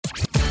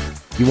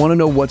You want to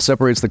know what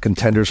separates the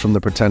contenders from the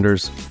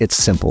pretenders? It's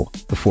simple,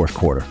 the fourth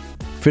quarter.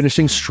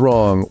 Finishing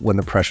strong when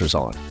the pressure's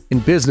on. In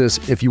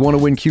business, if you want to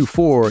win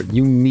Q4,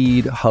 you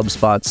need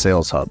HubSpot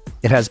Sales Hub.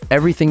 It has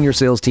everything your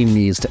sales team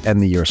needs to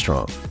end the year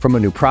strong. From a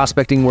new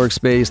prospecting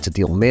workspace to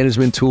deal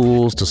management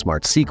tools to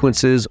smart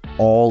sequences,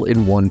 all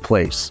in one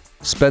place.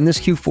 Spend this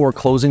Q4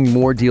 closing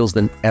more deals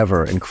than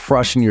ever and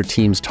crushing your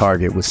team's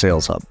target with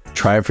Sales Hub.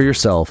 Try it for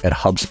yourself at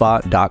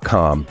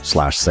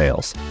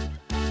hubspot.com/sales.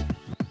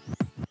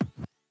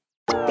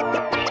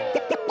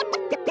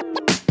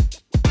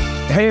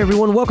 Hey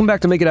everyone, welcome back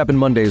to Make It Happen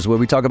Mondays, where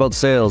we talk about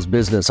sales,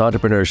 business,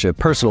 entrepreneurship,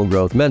 personal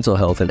growth, mental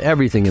health, and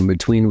everything in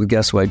between with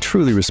guests who I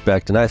truly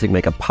respect and I think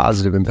make a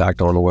positive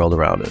impact on the world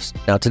around us.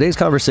 Now, today's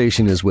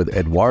conversation is with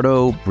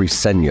Eduardo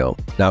Briceño.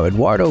 Now,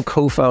 Eduardo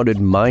co-founded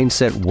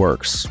Mindset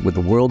Works with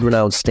the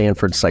world-renowned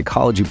Stanford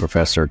psychology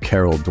professor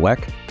Carol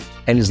Dweck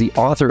and is the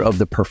author of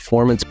The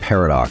Performance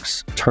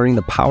Paradox, Turning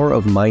the Power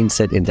of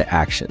Mindset into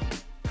Action.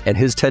 And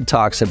his TED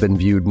Talks have been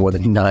viewed more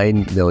than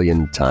 9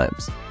 million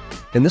times.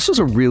 And this was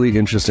a really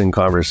interesting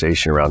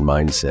conversation around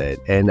mindset.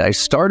 And I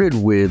started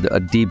with a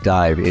deep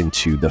dive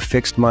into the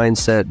fixed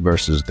mindset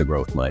versus the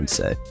growth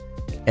mindset.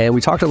 And we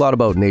talked a lot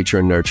about nature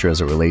and nurture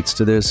as it relates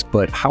to this,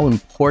 but how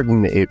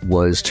important it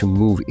was to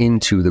move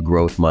into the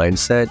growth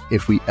mindset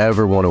if we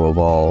ever want to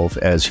evolve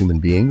as human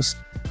beings,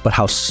 but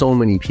how so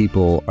many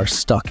people are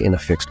stuck in a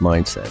fixed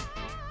mindset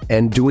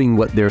and doing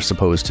what they're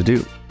supposed to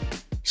do.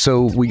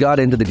 So we got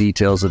into the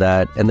details of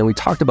that, and then we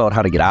talked about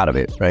how to get out of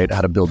it, right?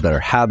 How to build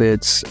better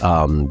habits,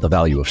 the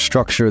value of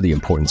structure, the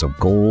importance of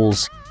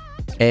goals,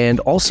 and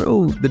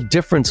also the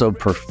difference of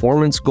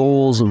performance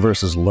goals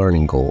versus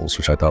learning goals,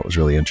 which I thought was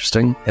really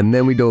interesting. And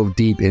then we dove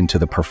deep into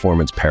the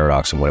performance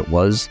paradox and what it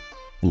was,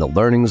 and the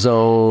learning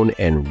zone,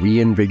 and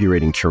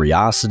reinvigorating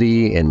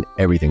curiosity, and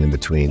everything in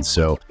between.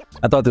 So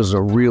I thought this was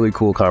a really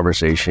cool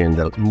conversation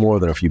that more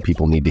than a few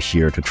people need to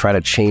hear to try to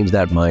change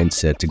that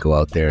mindset to go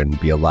out there and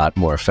be a lot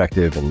more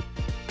effective and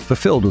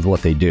fulfilled with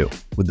what they do,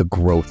 with the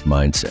growth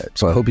mindset.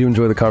 So I hope you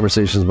enjoy the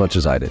conversation as much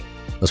as I did.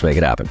 Let's make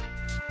it happen.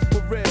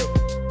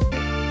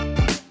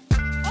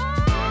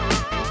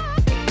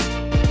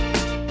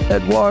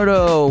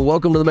 Eduardo,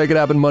 welcome to the Make It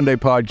Happen Monday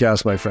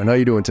podcast, my friend. How are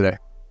you doing today?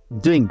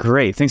 Doing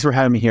great. Thanks for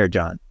having me here,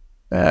 John.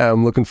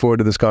 I'm looking forward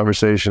to this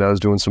conversation. I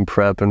was doing some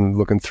prep and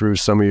looking through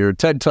some of your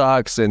TED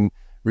Talks and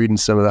reading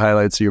some of the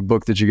highlights of your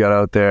book that you got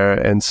out there.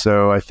 And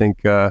so I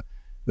think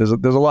there's a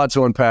lot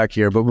to unpack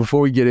here. But before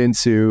we get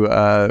into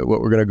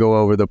what we're going to go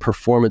over, the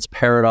performance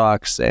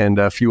paradox and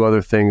a few other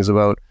things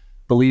about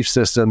belief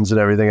systems and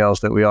everything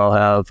else that we all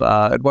have,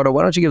 Eduardo,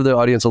 why don't you give the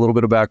audience a little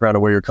bit of background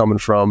on where you're coming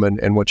from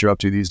and what you're up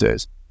to these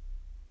days?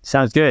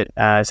 Sounds good.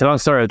 It's a long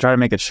story. I'll try to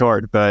make it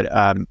short, but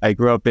I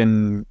grew up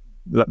in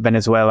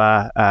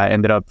Venezuela,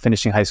 ended up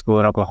finishing high school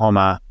in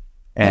Oklahoma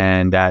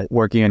and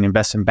working in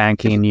investment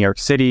banking in New York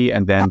City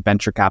and then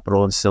venture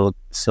capital in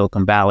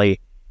Silicon Valley.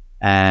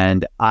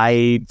 And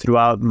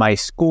throughout my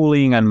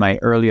schooling and my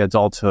early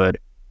adulthood,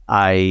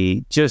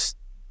 I just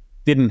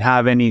didn't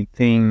have any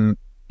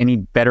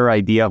better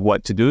idea of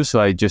what to do. So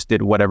I just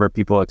did whatever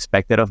people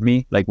expected of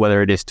me, like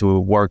whether it is to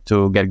work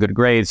to get good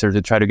grades or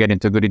to try to get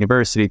into a good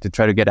university, to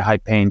try to get a high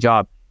paying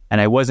job. And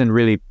I wasn't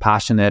really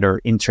passionate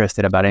or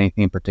interested about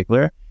anything in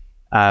particular.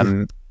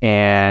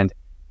 And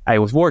I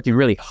was working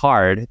really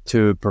hard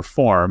to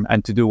perform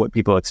and to do what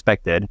people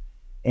expected.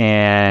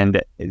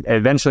 And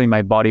eventually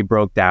my body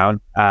broke down.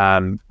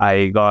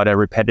 I got a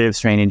repetitive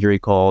strain injury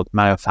called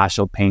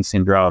myofascial pain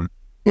syndrome.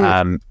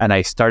 And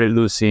I started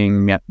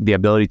losing the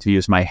ability to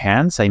use my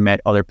hands. I met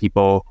other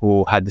people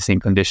who had the same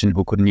condition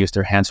who couldn't use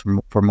their hands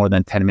for more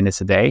than 10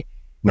 minutes a day.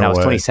 And I was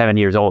 27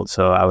 years old,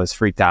 so I was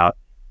freaked out.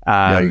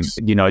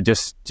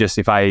 Just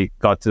if I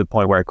got to the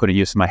point where I couldn't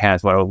use my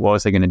hands, what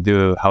was I going to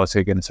do? How was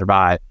I going to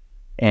survive?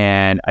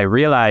 And I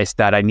realized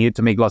that I needed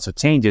to make lots of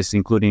changes,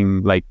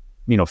 including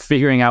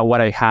figuring out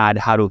what I had,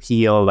 how to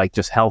heal, like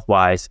just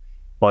health-wise,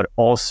 but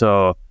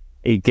also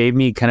it gave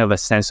me kind of a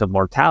sense of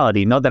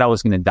mortality. Not that I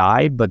was going to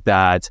die, but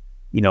that,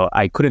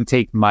 I couldn't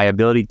take my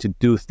ability to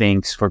do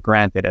things for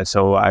granted. And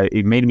so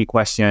it made me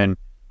question,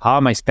 how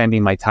am I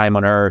spending my time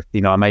on earth?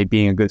 Am I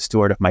being a good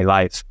steward of my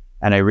life?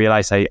 And I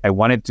realized I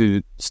wanted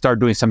to start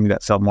doing something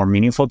that felt more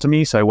meaningful to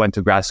me. So I went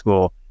to grad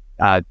school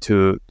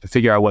to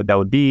figure out what that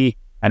would be.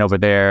 And over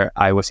there,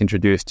 I was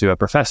introduced to a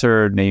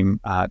professor named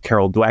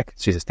Carol Dweck.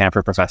 She's a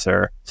Stanford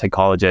professor,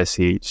 psychologist.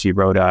 She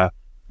wrote a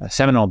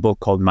seminal book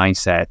called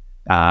Mindset.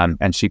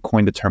 And she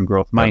coined the term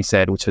growth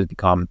mindset, which has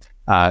become,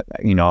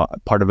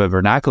 part of a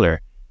vernacular.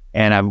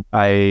 And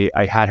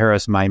I had her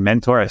as my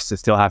mentor. I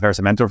still have her as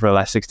a mentor for the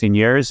last 16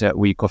 years.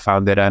 We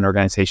co-founded an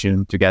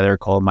organization together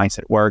called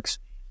Mindset Works.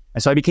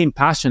 And so I became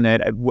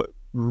passionate.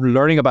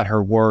 Learning about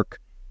her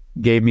work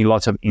gave me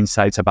lots of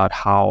insights about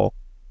how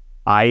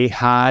I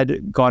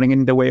had gotten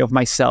in the way of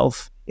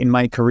myself in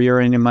my career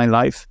and in my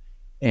life.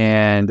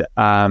 And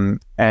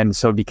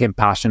so became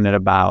passionate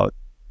about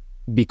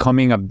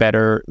becoming a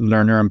better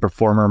learner and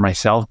performer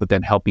myself, but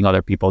then helping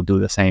other people do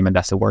the same. And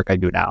that's the work I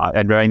do now.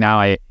 And right now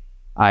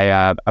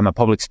I'm a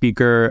public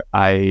speaker.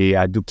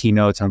 I do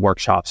keynotes and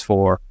workshops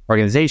for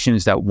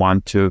organizations that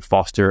want to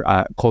foster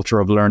a culture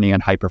of learning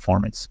and high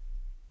performance.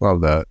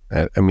 Love that.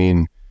 I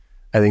mean,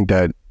 I think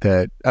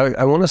that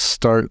I want to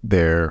start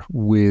there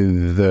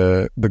with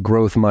the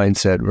growth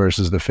mindset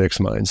versus the fixed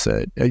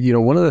mindset.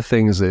 One of the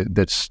things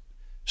that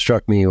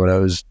struck me when I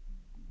was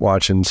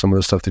watching some of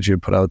the stuff that you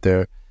had put out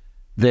there,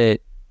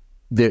 that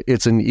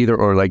it's an either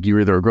or, like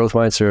you're either a growth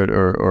mindset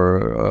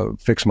or a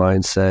fixed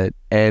mindset.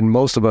 And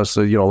most of us,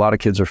 a lot of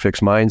kids are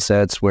fixed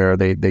mindsets where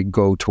they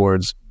go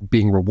towards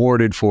being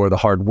rewarded for the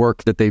hard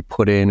work that they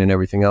put in and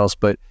everything else.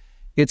 But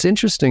it's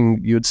interesting,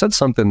 you had said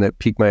something that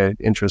piqued my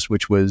interest,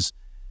 which was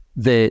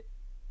that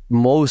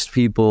most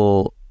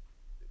people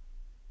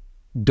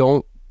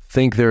don't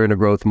think they're in a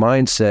growth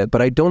mindset,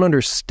 but I don't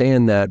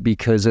understand that,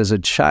 because as a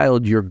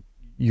child,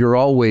 you're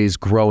always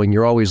growing,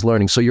 you're always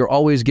learning. So you're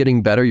always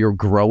getting better, you're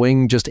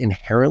growing just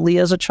inherently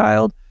as a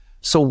child.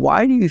 So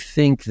why do you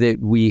think that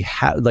we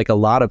have, like a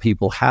lot of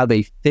people have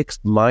a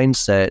fixed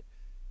mindset,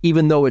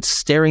 even though it's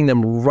staring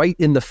them right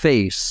in the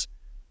face,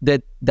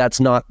 that's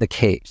not the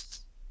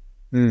case?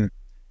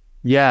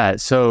 Yeah.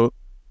 So,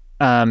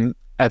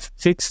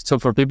 so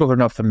for people who are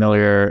not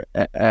familiar,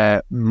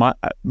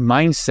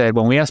 mindset,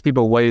 when we ask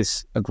people what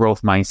is a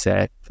growth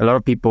mindset, a lot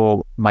of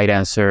people might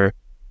answer,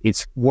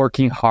 it's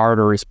working hard,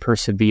 or it's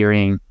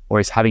persevering,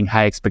 or it's having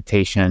high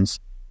expectations.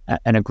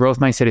 And a growth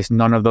mindset is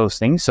none of those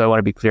things. So I want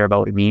to be clear about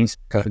what it means.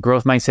 Okay. A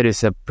growth mindset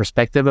is a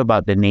perspective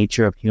about the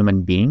nature of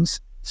human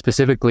beings.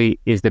 Specifically,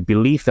 is the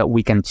belief that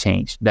we can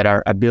change, that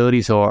our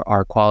abilities or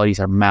our qualities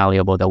are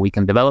malleable, that we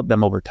can develop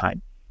them over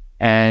time.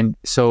 And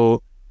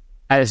so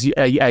I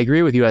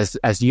agree with you,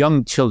 as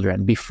young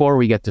children, before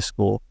we get to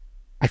school,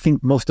 I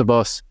think most of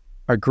us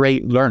are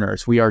great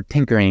learners. We are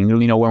tinkering.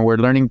 When we're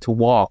learning to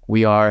walk,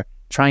 we are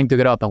trying to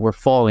get up and we're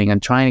falling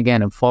and trying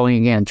again and falling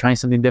again, trying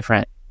something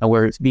different. And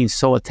we're being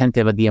so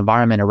attentive at the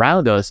environment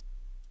around us.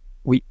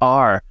 We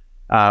are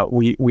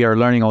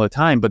learning all the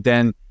time. But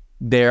then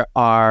there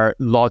are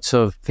lots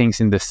of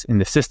things in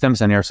the systems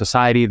and in our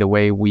society,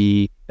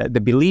 the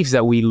beliefs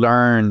that we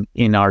learn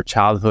in our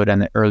childhood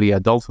and early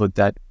adulthood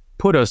that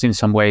put us in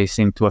some ways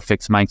into a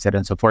fixed mindset.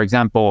 And so, for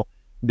example,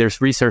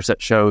 there's research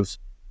that shows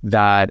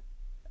that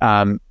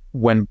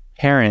when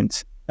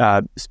parents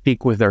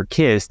speak with their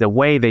kids, the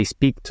way they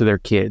speak to their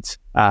kids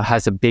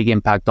has a big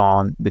impact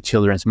on the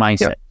children's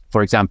mindset. Yeah.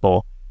 For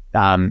example,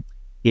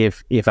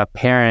 if a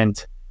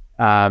parent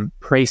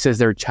praises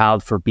their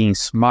child for being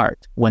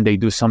smart when they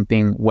do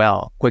something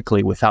well,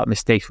 quickly, without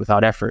mistakes,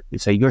 without effort, you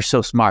say, "You're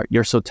so smart,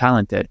 you're so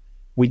talented."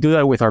 We do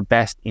that with our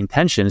best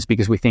intentions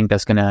because we think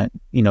that's going to,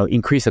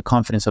 increase the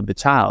confidence of the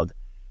child.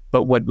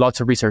 But what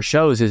lots of research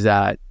shows is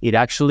that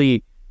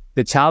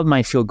the child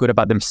might feel good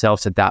about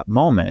themselves at that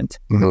moment,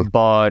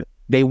 but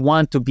they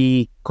want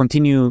to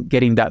continue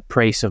getting that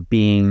praise of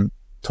being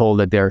told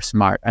that they're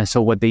smart. And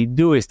so what they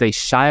do is they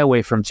shy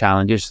away from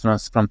challenges,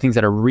 from things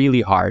that are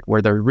really hard,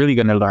 where they're really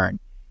going to learn.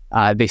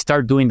 They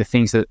start doing the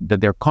things that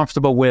they're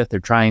comfortable with. They're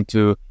trying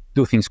to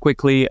do things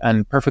quickly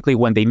and perfectly.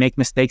 When they make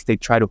mistakes, they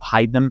try to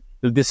hide them.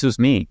 This was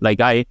me. Like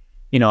I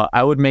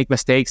would make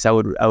mistakes. I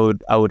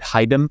would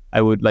hide them.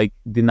 I would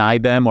deny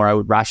them, or I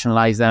would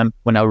rationalize them.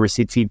 When I would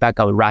receive feedback,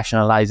 I would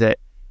rationalize it.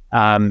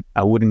 I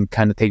wouldn't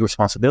kind of take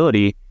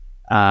responsibility.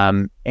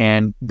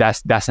 And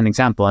that's an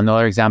example.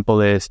 Another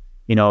example is,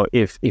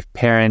 if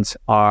parents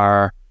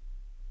are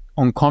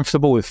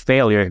uncomfortable with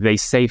failure, if they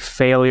see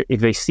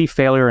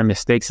failure and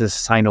mistakes as a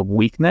sign of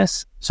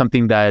weakness,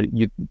 something that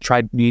you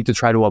need to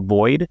try to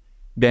avoid,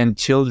 then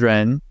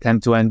children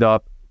tend to end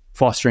up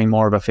fostering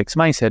more of a fixed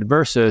mindset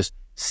versus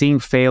seeing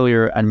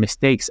failure and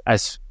mistakes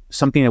as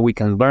something that we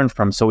can learn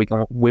from. So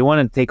we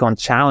want to take on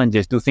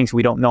challenges, do things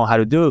we don't know how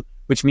to do,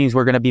 which means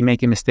we're going to be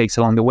making mistakes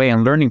along the way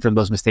and learning from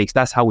those mistakes.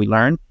 That's how we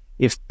learn.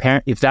 If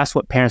that's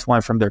what parents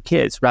want from their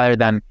kids, rather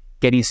than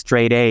getting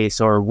straight A's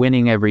or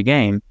winning every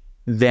game,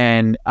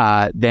 then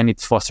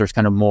it fosters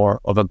kind of more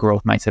of a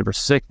growth mindset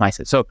versus fixed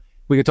mindset. So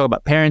we could talk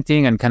about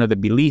parenting and kind of the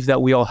belief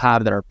that we all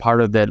have that are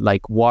part of the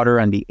water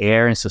and the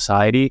air in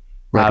society.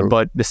 Right.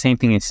 But the same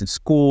thing is in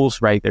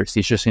schools, right? There's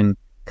issues in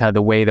kind of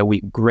the way that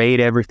we grade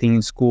everything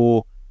in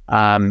school,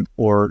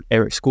 or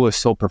school is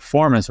so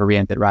performance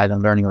oriented rather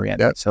than learning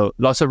oriented. Yep. So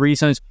lots of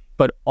reasons,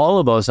 but all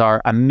of us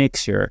are a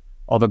mixture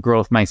of a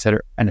growth mindset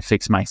and a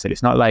fixed mindset.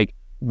 It's not like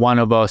one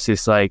of us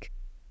is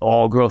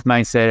all growth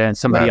mindset and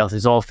somebody else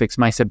is all fixed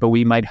mindset, but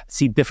we might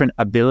see different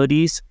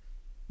abilities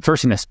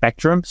first in a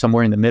spectrum,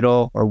 somewhere in the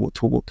middle or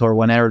toward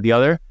one end or the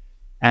other.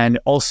 And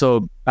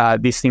also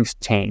these things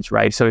change,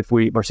 right? So if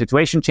our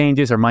situation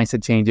changes, our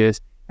mindset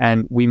changes,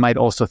 and we might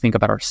also think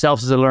about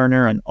ourselves as a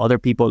learner and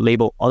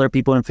label other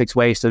people in fixed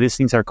ways. So these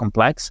things are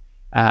complex.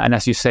 And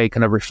as you say,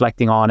 kind of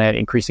reflecting on it,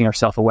 increasing our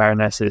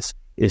self-awareness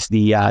is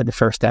the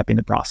first step in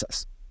the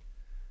process.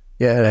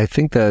 Yeah, and I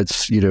think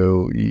that's,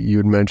 you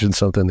had mentioned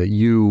something that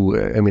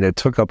it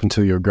took up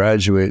until you're a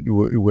graduate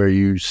where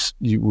you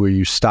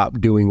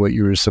stopped doing what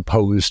you were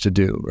supposed to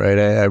do, right?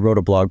 I wrote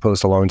a blog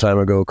post a long time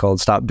ago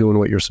called "Stop Doing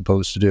What You're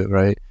Supposed to Do,"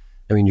 right?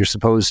 I mean, you're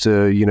supposed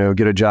to,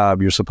 get a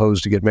job, you're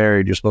supposed to get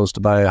married, you're supposed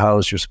to buy a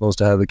house, you're supposed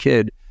to have a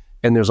kid.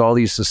 And there's all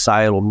these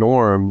societal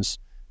norms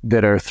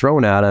that are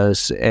thrown at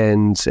us.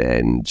 And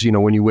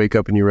when you wake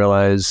up and you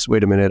realize,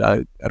 wait a minute,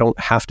 I don't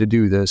have to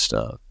do this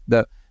stuff.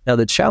 Now,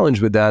 the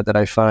challenge with that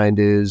I find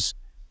is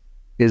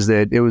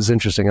that it was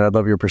interesting, and I'd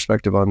love your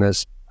perspective on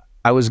this.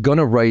 I was going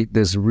to write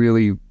this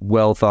really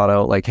well thought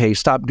out, like, hey,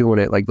 stop doing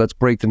it. Like, let's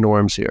break the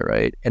norms here,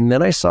 right? And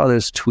then I saw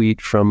this tweet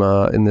from,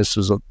 and this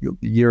was a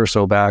year or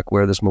so back,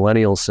 where this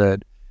millennial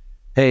said,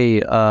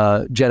 hey,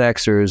 Gen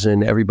Xers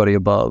and everybody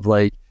above,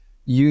 like,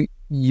 you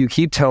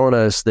keep telling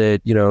us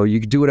that, you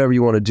can do whatever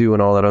you want to do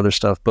and all that other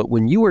stuff. But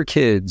when you were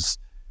kids,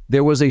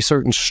 there was a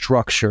certain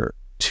structure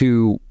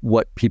to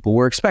what people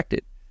were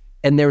expected.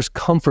 And there's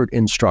comfort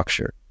in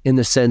structure in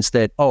the sense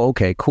that, oh,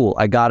 okay, cool.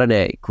 I got an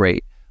A.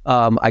 Great.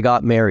 I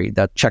got married.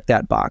 Check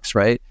that box,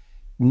 right?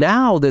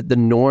 Now that the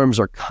norms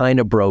are kind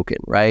of broken,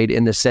 right?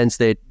 In the sense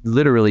that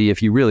literally,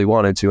 if you really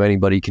wanted to,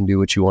 anybody can do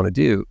what you want to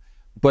do.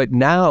 But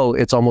now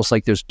it's almost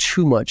like there's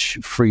too much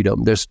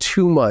freedom. There's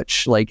too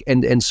much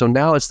and so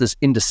now it's this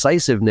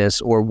indecisiveness,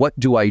 or what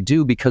do I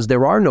do? Because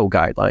there are no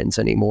guidelines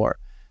anymore.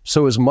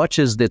 So as much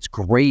as it's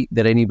great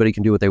that anybody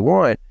can do what they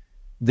want,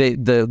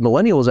 the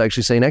millennial is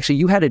actually saying, actually,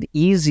 you had it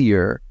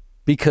easier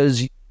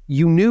because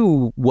you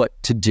knew what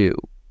to do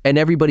and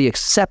everybody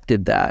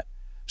accepted that.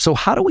 So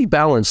how do we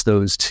balance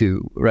those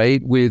two,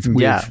 right?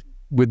 Because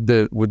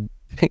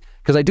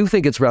I do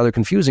think it's rather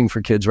confusing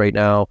for kids right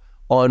now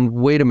on,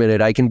 wait a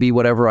minute, I can be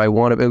whatever I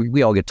want to.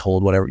 We all get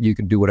told whatever, you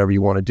can do whatever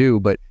you want to do,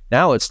 but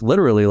now it's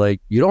literally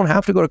like, you don't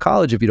have to go to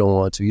college if you don't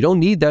want to. You don't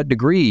need that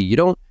degree. You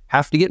don't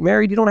have to get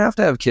married. You don't have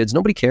to have kids.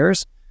 Nobody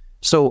cares.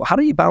 So how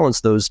do you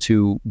balance those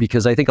two?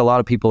 Because I think a lot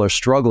of people are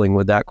struggling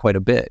with that quite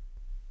a bit.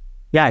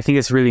 Yeah, I think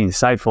it's really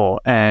insightful.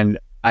 And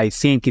I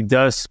think it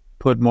does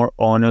put more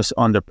onus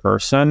on the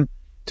person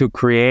to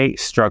create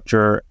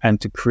structure and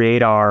to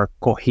create our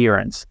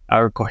coherence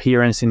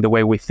in the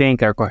way we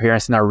think, our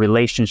coherence in our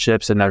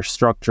relationships and our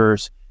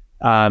structures,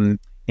 in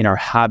our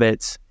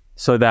habits,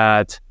 so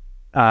that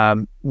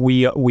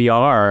we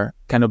are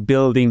kind of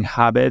building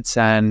habits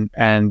and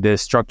the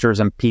structures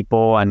and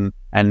people and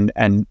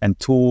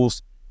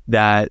tools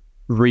that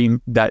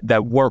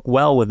work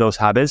well with those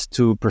habits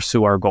to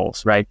pursue our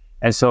goals, right?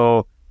 And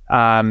so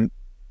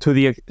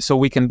so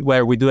we can,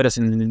 whether we do it as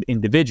an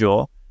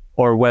individual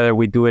or whether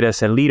we do it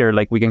as a leader,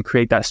 like we can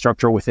create that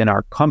structure within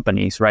our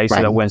companies, right?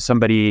 So that when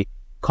somebody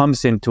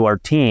comes into our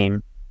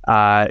team,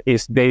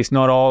 it's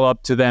not all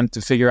up to them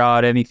to figure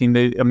out anything.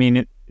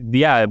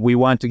 We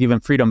want to give them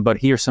freedom, but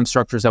here's some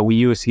structures that we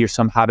use. Here's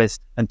some habits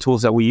and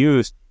tools that we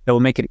use that will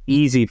make it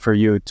easy for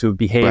you to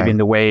behave in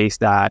the ways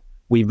that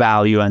we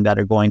value and that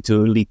are going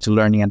to lead to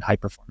learning and high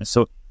performance.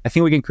 So I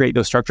think we can create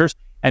those structures.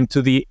 And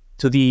to the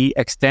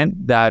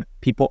extent that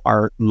people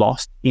are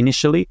lost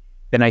initially,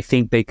 then I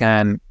think they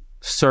can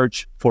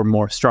search for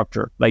more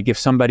structure. Like if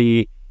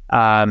somebody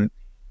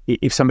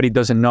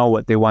doesn't know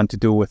what they want to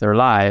do with their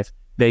life,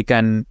 they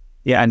can,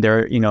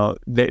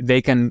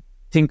 they can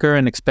tinker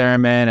and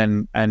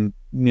experiment and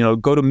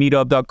go to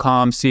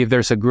meetup.com, see if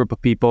there's a group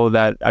of people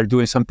that are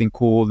doing something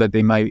cool that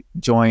they might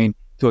join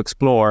to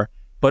explore.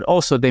 But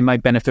also they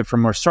might benefit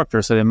from more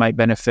structure. So they might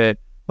benefit,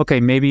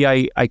 okay, maybe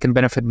I can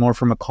benefit more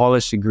from a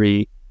college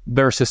degree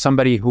versus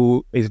somebody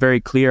who is very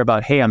clear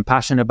about, hey, I'm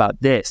passionate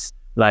about this.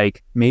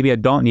 Like maybe I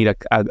don't need a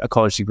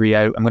college degree.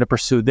 I'm going to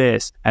pursue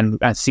this and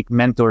seek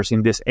mentors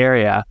in this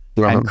area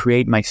and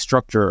create my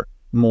structure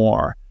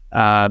more.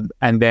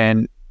 And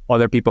then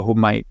other people who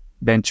might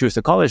then choose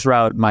the college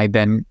route might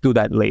then do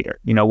that later,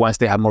 once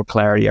they have more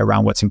clarity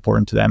around what's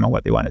important to them and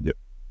what they want to do.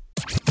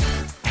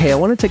 Hey, I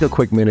want to take a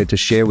quick minute to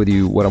share with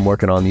you what I'm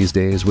working on these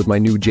days with my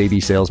new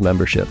JB Sales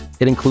membership.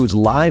 It includes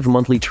live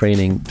monthly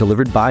training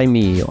delivered by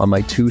me on my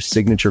 2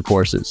 signature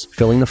courses,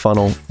 Filling the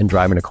Funnel and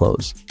Driving to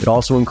Close. It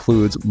also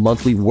includes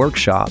monthly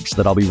workshops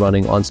that I'll be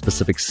running on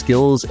specific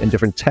skills and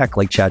different tech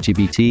like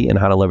ChatGPT and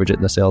how to leverage it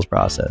in the sales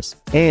process.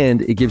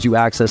 And it gives you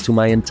access to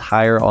my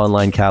entire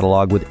online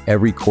catalog with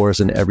every course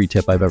and every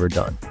tip I've ever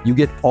done. You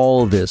get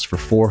all of this for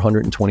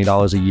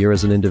 $420 a year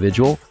as an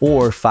individual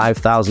or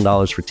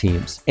 $5,000 for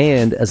teams.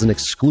 And as an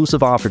exclusive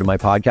offer to my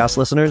podcast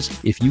listeners,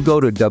 if you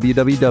go to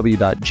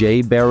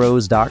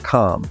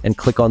www.jbarrows.com and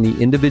click on the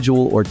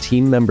individual or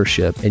team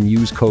membership and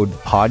use code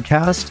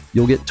podcast,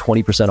 you'll get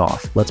 20%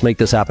 off. Let's make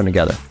this happen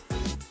together.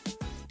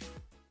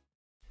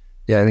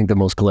 Yeah, I think the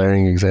most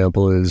glaring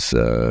example is,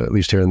 at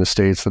least here in the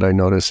States that I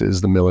notice,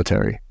 is the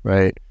military,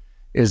 right?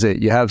 Is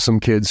that you have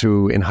some kids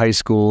who in high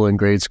school and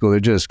grade school,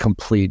 they're just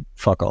complete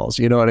fuck-alls.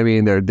 You know what I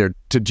mean? They're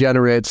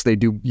degenerates, they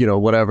do,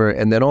 whatever.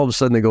 And then all of a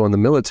sudden they go in the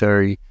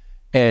military.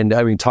 And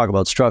I mean, talk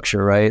about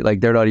structure, right?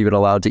 Like they're not even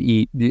allowed to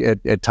eat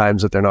at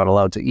times that they're not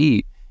allowed to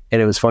eat.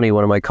 And it was funny,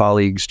 one of my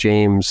colleagues,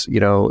 James,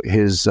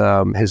 his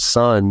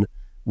son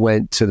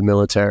went to the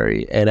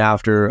military. And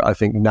after, I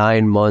think,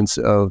 9 months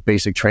of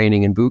basic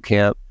training and boot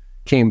camp,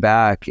 came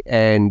back.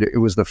 And it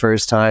was the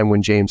first time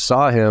when James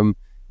saw him,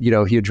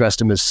 he addressed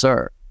him as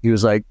sir. He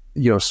was like,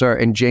 sir.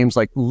 And James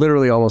like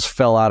literally almost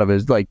fell out of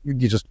his, like,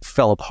 he just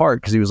fell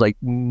apart because he was like,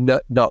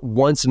 not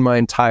once in my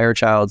entire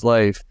child's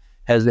life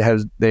has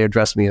they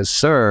addressed me as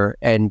sir.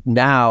 And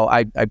now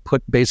I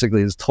put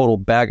basically this total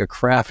bag of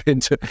crap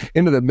into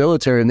the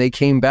military, and they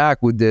came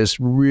back with this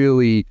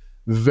really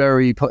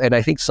and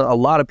I think a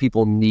lot of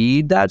people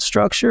need that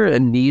structure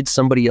and need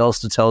somebody else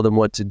to tell them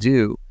what to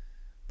do.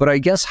 But I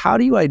guess, how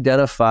do you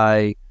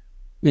identify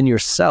in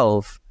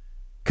yourself?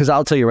 Because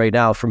I'll tell you right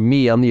now, for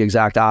me, I'm the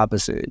exact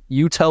opposite.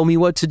 You tell me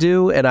what to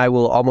do, and I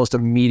will almost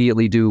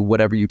immediately do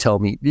whatever you tell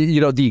me.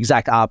 The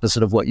exact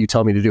opposite of what you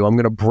tell me to do. I'm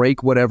going to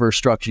break whatever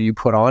structure you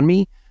put on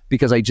me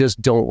because I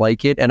just don't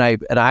like it. And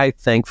I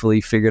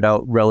thankfully figured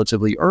out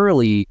relatively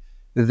early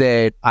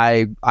that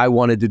I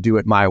wanted to do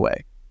it my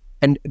way.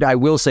 And I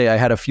will say I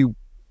had a few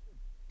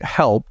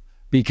help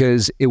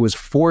because it was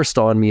forced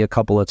on me a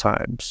couple of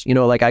times.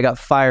 Like I got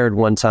fired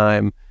one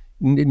time,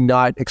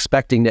 not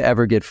expecting to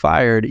ever get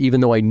fired, even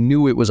though I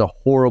knew it was a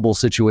horrible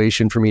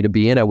situation for me to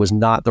be in. I was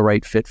not the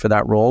right fit for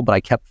that role, but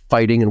I kept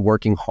fighting and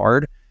working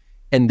hard.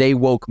 And they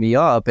woke me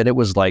up, and it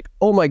was like,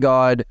 oh my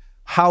God,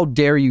 how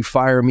dare you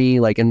fire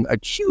me? Like, in a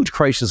huge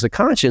crisis of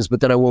conscience.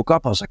 But then I woke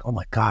up, I was like, oh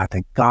my God,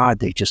 thank God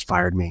they just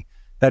fired me.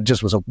 That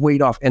just was a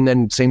weight off. And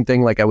then same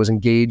thing, like I was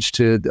engaged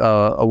to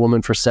a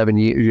woman for 7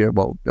 years.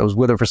 Well, I was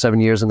with her for 7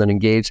 years and then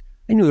engaged.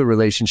 I knew the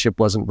relationship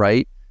wasn't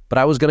right, but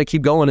I was going to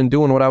keep going and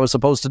doing what I was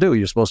supposed to do.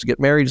 You're supposed to get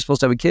married, you're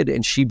supposed to have a kid.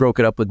 And she broke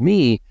it up with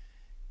me.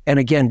 And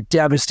again,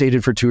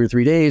 devastated for 2 or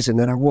 3 days. And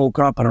then I woke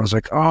up and I was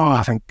like,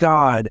 oh, thank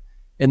God.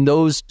 And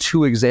those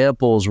two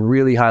examples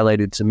really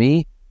highlighted to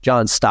me,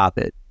 John, stop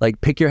it. Like,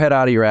 pick your head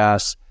out of your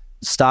ass.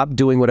 Stop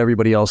doing what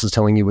everybody else is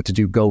telling you what to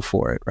do. Go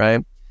for it,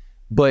 right?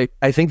 But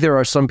I think there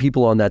are some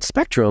people on that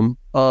spectrum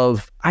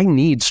of, I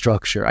need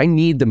structure. I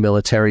need the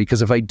military,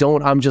 because if I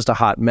don't, I'm just a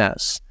hot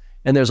mess.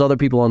 And there's other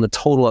people on the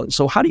total.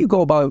 So how do you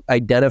go about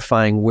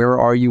identifying where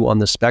are you on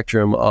the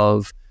spectrum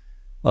of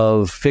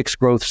fixed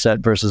growth set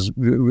versus,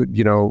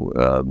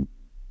 or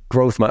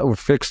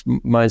fixed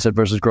mindset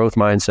versus growth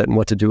mindset, and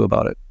what to do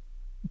about it?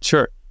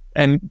 Sure.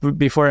 And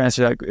before I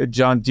answer that,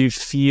 John, do you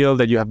feel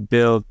that you have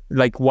built,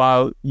 like,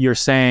 while you're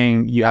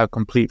saying you have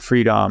complete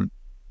freedom,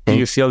 do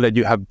you feel that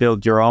you have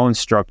built your own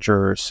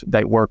structures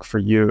that work for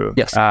you?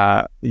 Yes.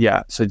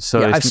 Yeah.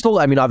 So I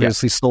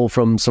stole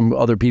from some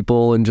other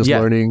people and just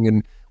learning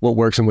and what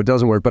works and what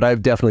doesn't work. But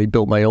I've definitely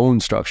built my own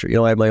structure.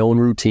 I have my own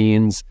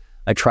routines.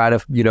 I try to,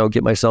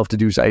 get myself to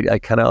do. I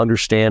kind of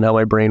understand how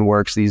my brain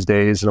works these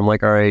days, and I'm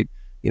like, all right,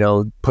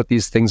 put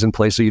these things in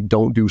place so you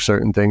don't do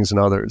certain things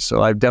and others.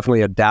 So I've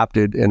definitely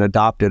adapted and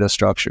adopted a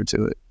structure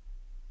to it.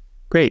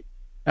 Great.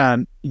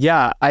 I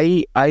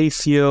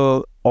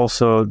feel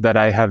also that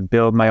I have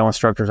built my own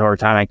structures over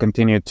time. I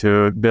continue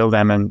to build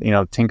them and,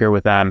 tinker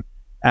with them.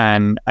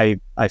 And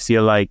I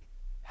feel like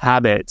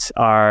habits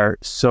are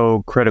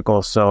so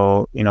critical.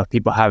 So,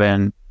 people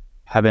haven't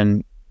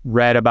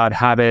read about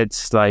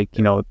habits, like,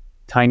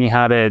 Tiny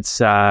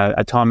Habits,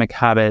 Atomic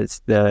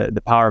Habits,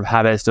 the Power of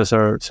Habits. Those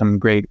are some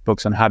great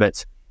books on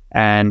habits.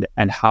 And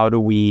how do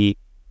we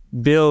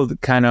build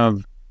kind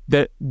of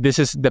this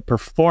is the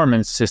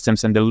performance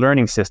systems and the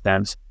learning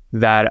systems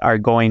that are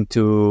going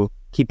to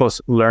keep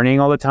us learning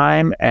all the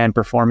time and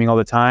performing all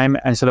the time,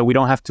 and so that we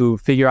don't have to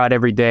figure out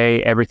every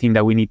day everything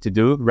that we need to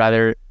do.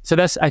 Rather,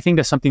 I think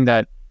that's something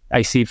that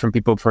I see from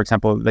people, for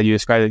example, that you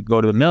described that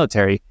go to the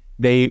military.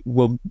 They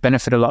will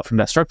benefit a lot from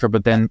that structure,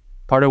 but then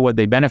part of what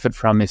they benefit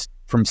from is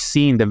from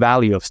seeing the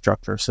value of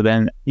structure. So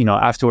then,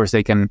 afterwards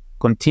they can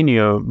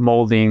continue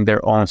molding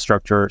their own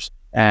structures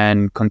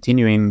and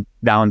continuing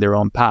down their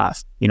own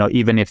path,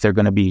 even if they're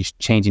going to be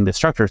changing the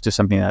structures to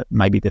something that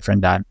might be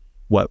different than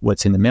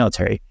what's in the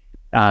military.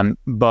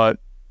 But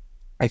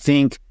I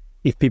think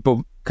if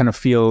people kind of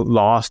feel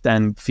lost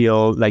and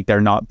feel like they're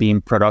not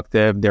being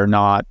productive, they're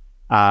not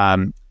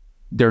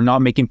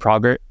making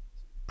progress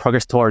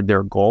toward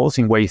their goals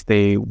in ways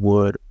they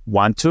would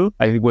want to,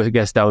 I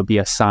guess that would be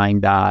a sign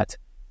that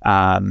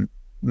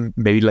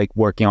maybe like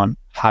working on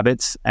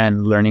habits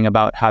and learning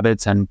about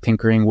habits and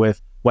tinkering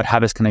with what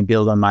habits can I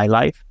build on my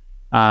life.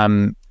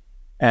 And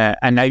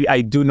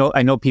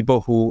I know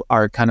people who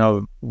are kind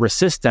of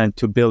resistant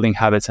to building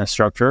habits and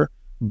structure,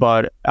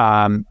 but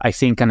I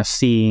think kind of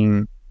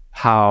seeing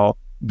how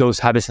those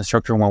habits and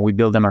structure, when we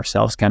build them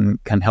ourselves, can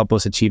help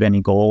us achieve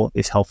any goal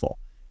is helpful.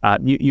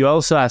 You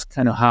also asked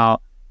kind of how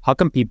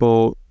can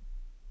people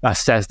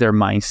assess their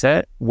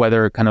mindset,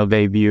 whether kind of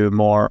they view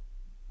more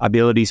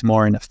abilities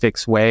more in a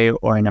fixed way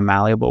or in a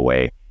malleable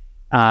way.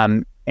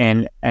 And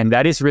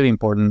that is really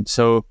important.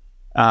 So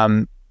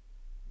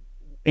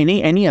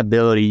any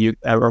ability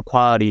or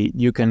quality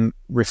you can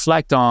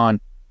reflect on,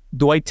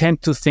 do I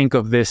tend to think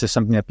of this as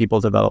something that people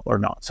develop or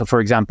not? So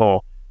for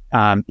example,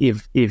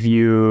 if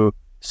you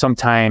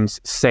sometimes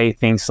say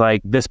things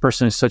like, this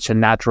person is such a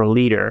natural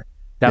leader,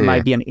 that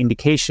might be an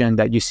indication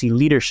that you see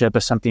leadership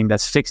as something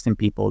that's fixed in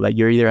people, that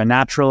you're either a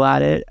natural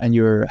at it and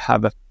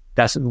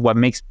that's what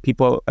makes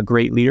people a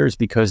great leader, is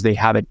because they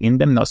have it in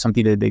them, not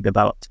something that they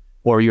developed,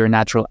 or you're a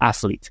natural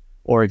athlete.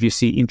 Or if you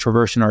see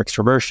introversion or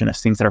extroversion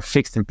as things that are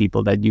fixed in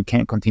people that you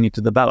can't continue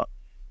to develop.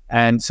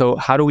 And so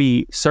how do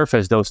we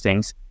surface those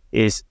things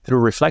is through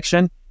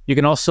reflection. You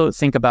can also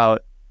think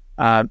about,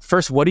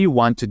 first, what do you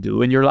want to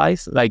do in your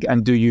life? Like,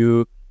 and do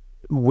you,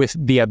 with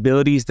the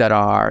abilities that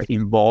are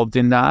involved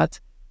in that,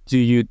 do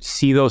you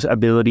see those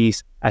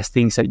abilities as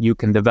things that you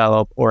can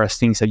develop or as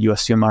things that you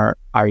assume are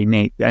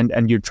innate?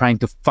 And you're trying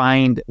to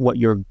find what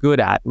you're good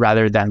at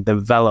rather than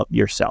develop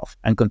yourself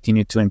and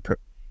continue to improve.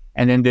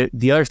 And then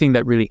the other thing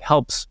that really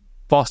helps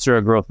foster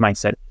a growth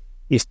mindset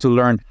is to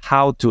learn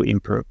how to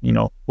improve. You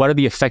know, what are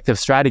the effective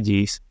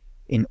strategies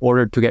in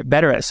order to get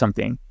better at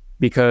something?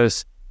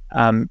 Because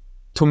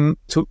too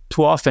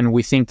often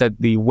we think that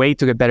the way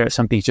to get better at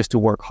something is just to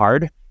work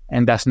hard.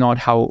 And that's not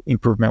how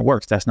improvement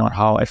works. That's not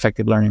how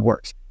effective learning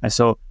works. And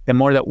so the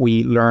more that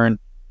we learn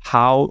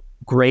how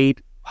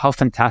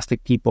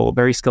fantastic people,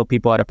 very skilled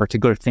people at a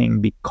particular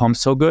thing become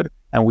so good,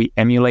 and we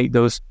emulate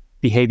those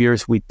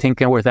behaviors, we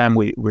tinker with them,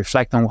 we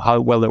reflect on how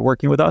well they're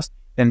working with us,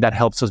 then that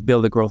helps us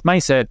build a growth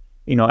mindset,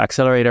 you know,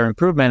 accelerate our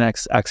improvement,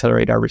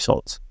 accelerate our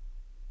results.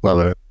 Love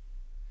it.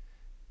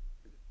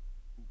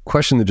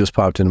 Question that just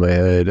popped into my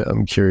head.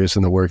 I'm curious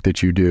in the work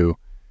that you do,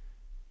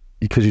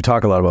 because you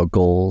talk a lot about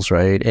goals,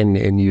 right?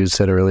 And you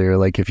said earlier,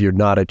 like if you're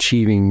not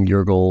achieving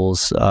your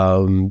goals,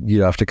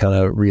 you have to kind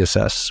of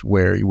reassess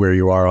where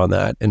you are on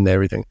that and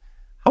everything.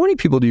 How many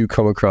people do you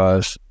come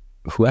across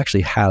who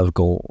actually have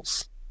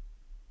goals?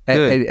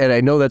 And I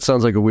know that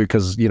sounds like a weird,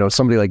 because, you know,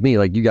 somebody like me,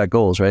 like you got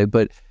goals, right?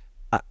 But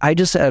I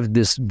just have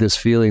this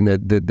feeling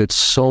that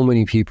so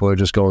many people are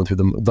just going through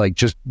them, like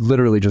just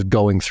literally just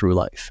going through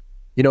life.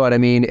 You know what I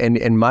mean?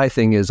 And my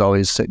thing is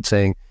always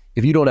saying,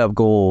 if you don't have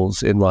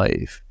goals in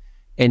life,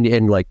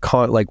 and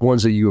like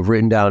ones that you have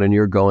written down and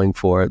you're going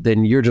for,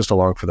 then you're just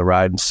along for the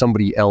ride and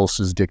somebody else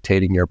is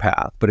dictating your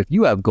path. But if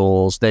you have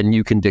goals, then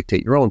you can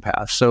dictate your own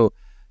path. So,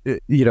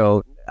 you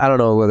know, I don't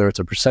know whether it's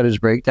a percentage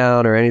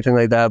breakdown or anything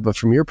like that, but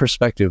from your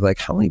perspective, like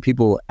how many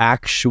people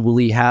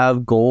actually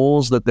have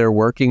goals that they're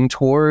working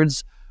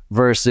towards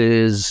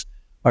versus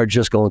are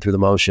just going through the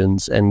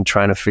motions and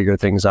trying to figure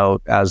things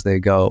out as they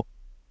go?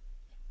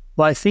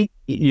 Well, I think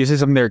you said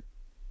something there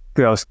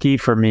that was key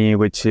for me,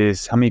 which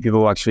is how many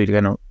people actually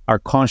kind of are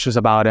conscious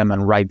about them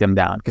and write them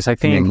down. Because I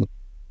think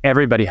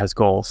everybody has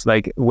goals.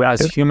 Like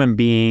as human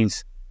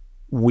beings,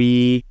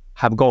 we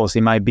have goals.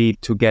 It might be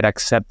to get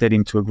accepted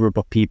into a group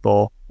of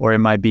people, or it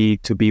might be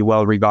to be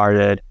well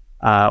regarded,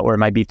 or it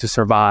might be to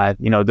survive.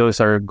 You know, those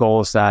are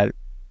goals that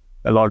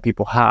a lot of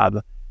people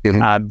have,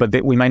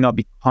 but we might not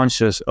be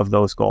conscious of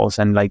those goals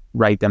and like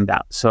write them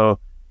down. So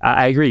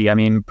I agree. I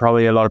mean,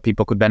 probably a lot of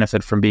people could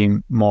benefit from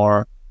being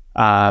more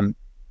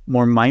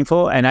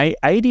mindful. And I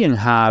didn't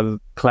have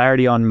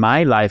clarity on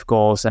my life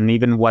goals and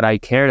even what I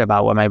cared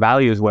about, what my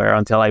values were,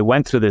 until I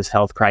went through this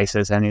health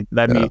crisis, and it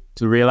led me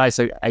to realize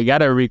I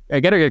gotta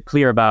get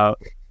clear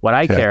about what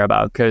I care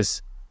about.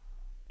 Because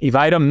if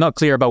I'm not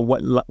clear about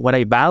what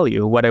I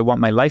value, what I want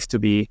my life to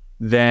be,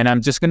 then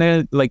I'm just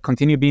gonna like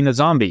continue being a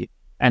zombie.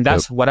 And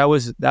that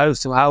was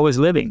how I was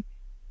living.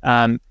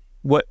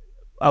 What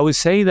I would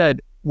say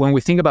that when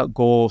we think about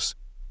goals,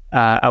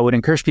 I would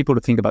encourage people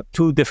to think about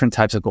two different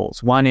types of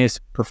goals. One is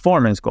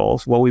performance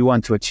goals, what we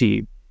want to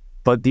achieve,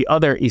 but the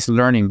other is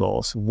learning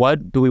goals.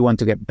 What do we want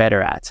to get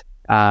better at?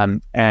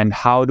 And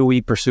how do we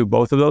pursue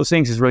both of those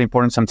things is really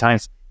important.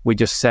 Sometimes we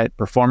just set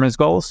performance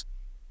goals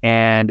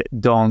and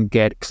don't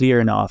get clear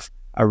enough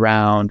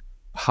around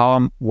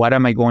what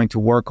am I going to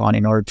work on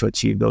in order to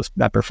achieve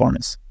that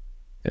performance.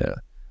 Yeah,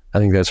 I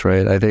think that's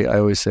right. I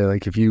always say,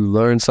 like, if you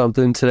learn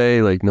something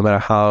today, like no matter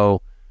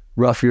how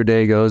rough your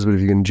day goes, but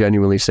if you can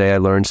genuinely say I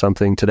learned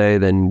something today,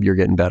 then you're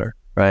getting better,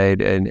 right?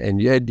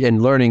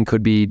 And learning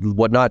could be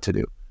what not to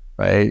do,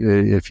 right?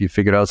 If you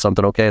figured out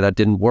something, okay, that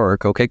didn't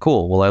work, okay,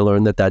 cool. Well, I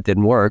learned that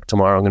didn't work.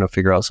 Tomorrow I'm going to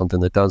figure out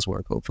something that does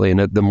work, hopefully. And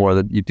the more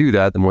that you do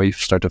that, the more you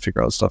start to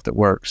figure out stuff that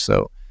works.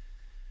 So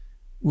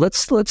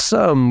let's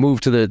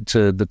move to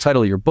the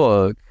title of your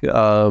book,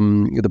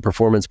 The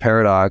Performance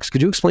Paradox.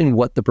 Could you explain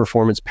what the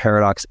performance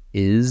paradox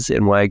is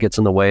and why it gets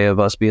in the way of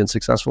us being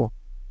successful?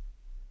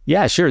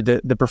 Yeah, sure.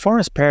 The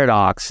performance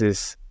paradox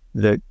is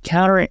the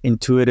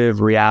counterintuitive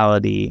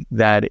reality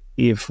that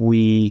if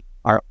we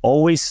are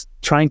always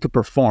trying to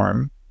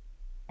perform,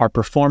 our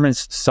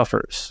performance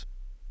suffers.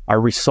 Our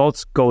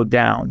results go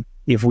down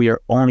if we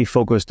are only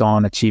focused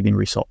on achieving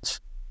results.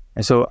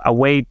 And so a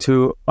way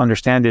to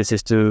understand this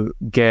is to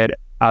get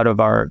out of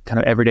our kind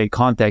of everyday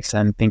context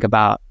and think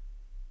about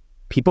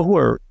people who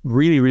are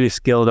really, really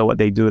skilled at what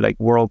they do, like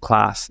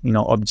world-class, you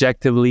know,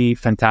 objectively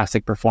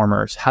fantastic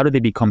performers. How do they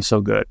become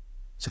so good?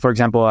 So for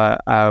example,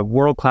 a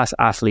world-class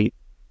athlete,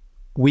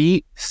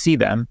 we see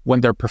them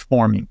when they're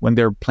performing, when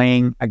they're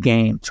playing a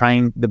game,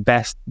 trying the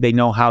best they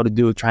know how to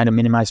do, trying to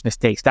minimize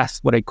mistakes. That's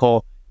what I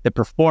call the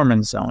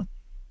performance zone.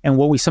 And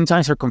what we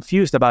sometimes are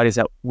confused about is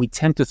that we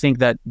tend to think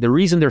that the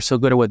reason they're so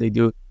good at what they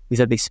do is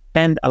that they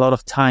spend a lot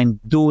of time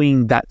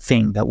doing that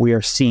thing that we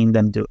are seeing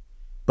them do.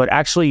 But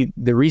actually,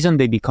 the reason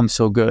they become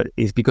so good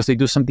is because they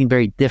do something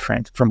very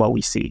different from what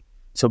we see.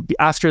 So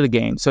after the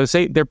game, so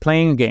say they're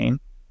playing a game,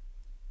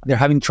 they're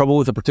having trouble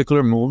with a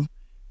particular move,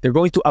 they're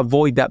going to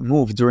avoid that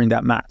move during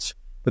that match.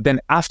 But then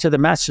after the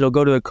match, they'll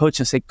go to the coach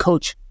and say,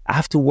 Coach, I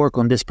have to work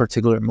on this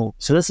particular move.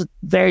 So this is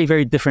very,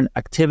 very different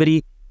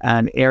activity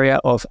and area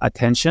of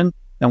attention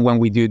than when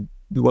we do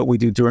what we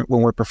do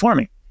when we're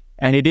performing.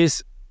 And it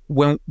is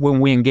when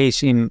we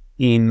engage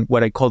in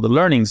what I call the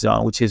learning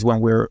zone, which is when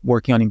we're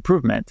working on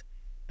improvement,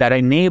 that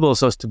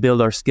enables us to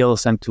build our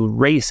skills and to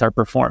raise our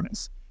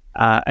performance.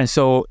 And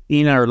so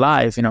in our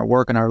life, in our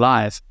work and our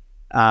life,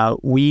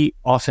 we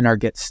often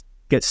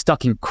get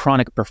stuck in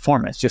chronic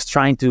performance, just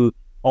trying to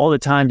all the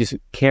time just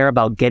care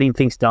about getting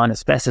things done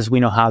as best as we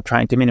know how,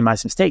 trying to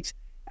minimize mistakes.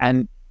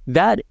 And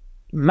that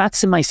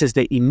maximizes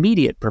the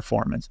immediate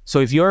performance. So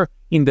if you're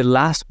in the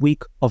last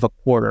week of a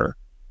quarter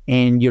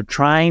and you're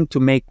trying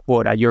to make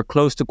quota, you're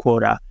close to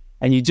quota,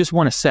 and you just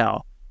want to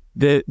sell,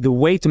 the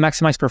way to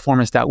maximize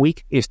performance that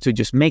week is to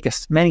just make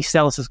as many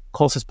sales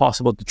calls as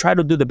possible, to try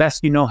to do the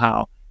best you know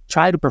how,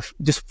 try to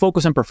just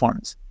focus on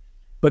performance.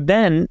 But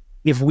then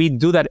if we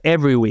do that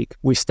every week,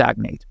 we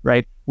stagnate,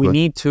 right? We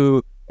need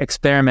to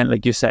experiment,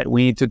 like you said.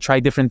 We need to try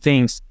different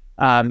things.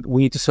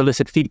 We need to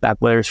solicit feedback,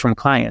 whether it's from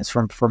clients,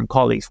 from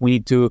colleagues. We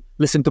need to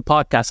listen to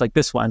podcasts like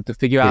this one to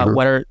figure out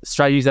what are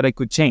strategies that I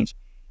could change.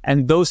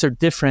 And those are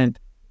different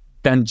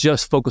than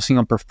just focusing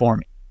on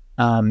performing.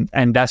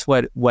 And that's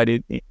what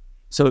it is.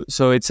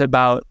 So it's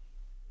about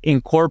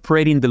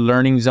incorporating the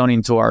learning zone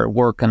into our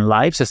work and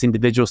lives as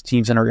individuals,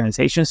 teams, and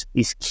organizations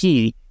is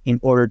key in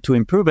order to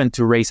improve and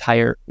to raise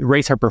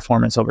our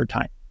performance over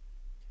time.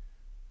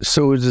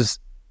 So is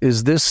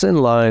this in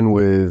line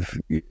with,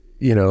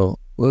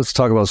 let's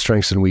talk about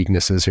strengths and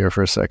weaknesses here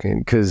for a second,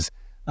 because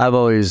I've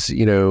always,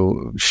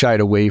 shied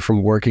away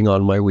from working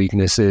on my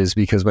weaknesses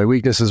because my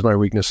weakness is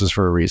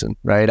for a reason,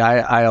 right?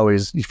 I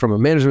always, from a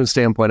management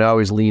standpoint, I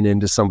always lean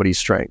into somebody's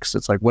strengths.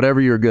 It's like, whatever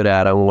you're good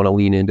at, I want to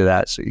lean into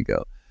that. So you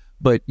go.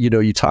 But,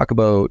 you talk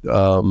about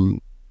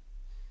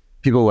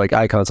people like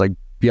icons like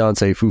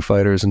Beyonce, Foo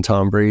Fighters, and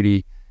Tom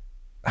Brady.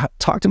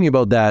 Talk to me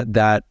about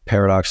that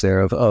paradox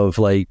there of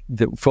like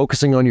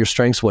focusing on your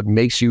strengths, what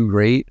makes you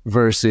great,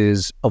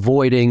 versus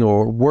avoiding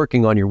or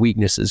working on your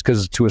weaknesses.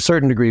 Because to a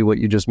certain degree, what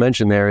you just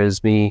mentioned there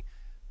is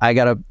I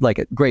gotta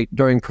great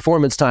during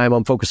performance time,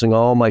 I'm focusing on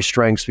all my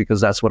strengths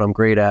because that's what I'm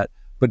great at.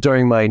 But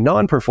during my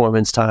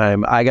non-performance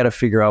time, I gotta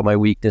figure out my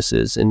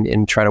weaknesses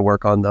and try to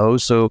work on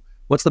those. So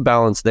what's the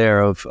balance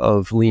there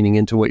of leaning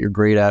into what you're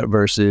great at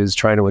versus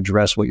trying to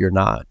address what you're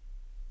not?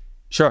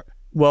 Sure.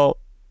 Well,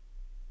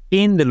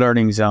 in the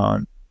learning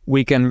zone,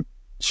 we can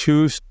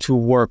choose to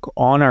work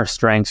on our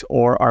strengths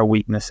or our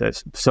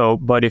weaknesses.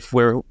 But if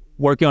we're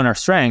working on our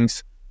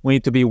strengths, we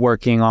need to be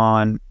working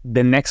on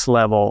the next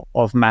level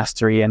of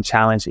mastery and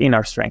challenge in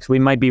our strengths. We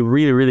might be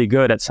really, really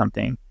good at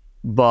something,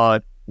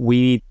 but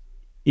in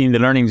the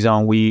learning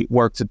zone, we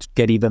work to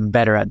get even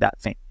better at that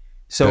thing.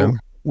 So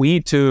we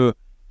need to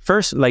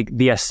first,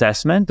 the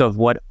assessment of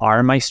what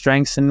are my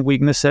strengths and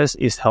weaknesses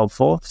is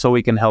helpful. So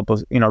we can help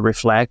us,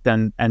 reflect,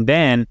 and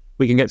then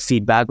we can get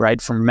feedback, right,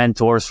 from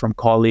mentors, from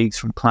colleagues,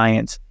 from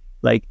clients,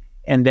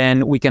 and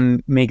then we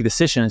can make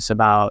decisions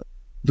about,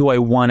 do I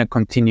want to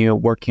continue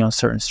working on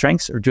certain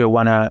strengths, or do I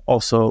want to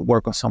also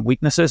work on some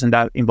weaknesses? And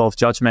that involves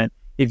judgment.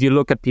 If you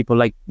look at people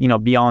like,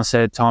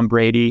 Beyonce, Tom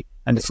Brady,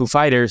 and the Foo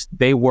Fighters,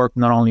 they work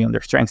not only on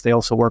their strengths, they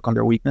also work on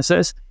their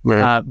weaknesses.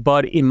 Right.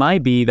 But it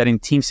might be that in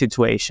team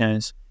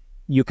situations,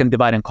 you can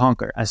divide and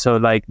conquer. And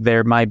so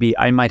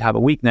I might have a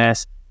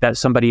weakness that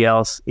somebody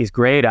else is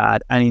great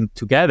at, and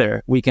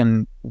together we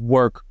can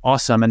work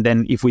awesome. And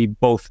then if we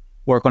both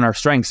work on our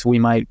strengths, we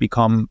might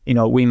become,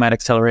 we might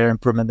accelerate our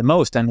improvement the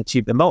most and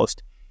achieve the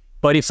most.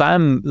 But if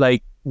I'm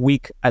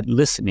weak at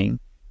listening,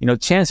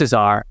 chances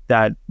are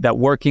that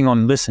working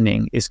on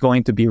listening is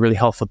going to be really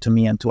helpful to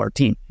me and to our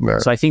team.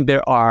 Right. So I think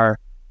there are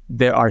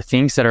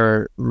things that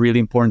are really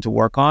important to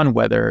work on,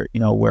 whether,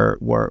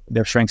 where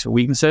their strengths or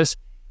weaknesses.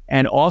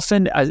 And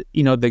often,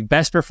 the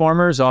best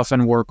performers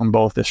often work on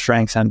both the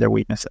strengths and their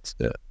weaknesses.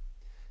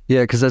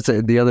 Yeah, because that's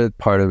the other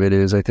part of it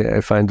is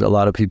I find a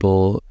lot of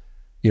people,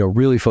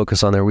 really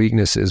focus on their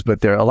weaknesses,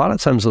 but a lot of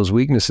times those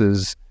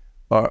weaknesses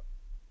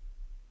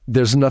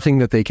there's nothing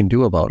that they can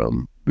do about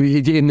them.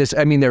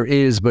 There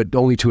is, but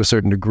only to a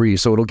certain degree.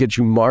 So it'll get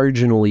you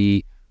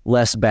marginally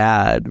less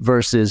bad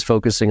versus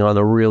focusing on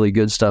the really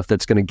good stuff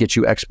that's going to get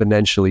you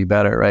exponentially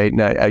better, right?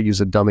 And I use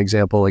a dumb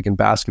example in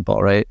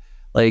basketball, right?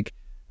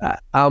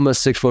 I'm a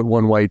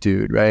 6'1" white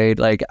dude, right?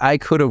 I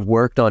could have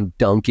worked on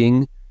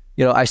dunking.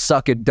 I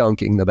suck at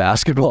dunking the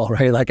basketball,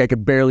 right? I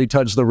could barely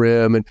touch the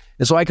rim. And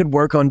so I could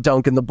work on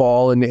dunking the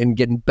ball and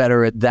getting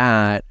better at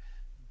that.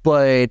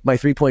 But my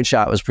 3-point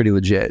shot was pretty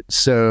legit.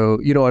 So,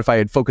 if I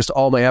had focused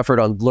all my effort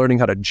on learning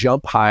how to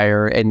jump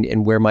higher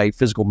and where my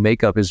physical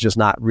makeup is just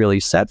not really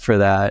set for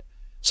that.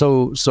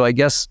 So I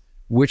guess,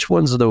 which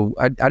ones how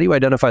do you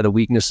identify the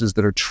weaknesses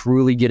that are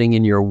truly getting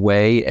in your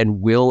way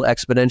and will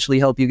exponentially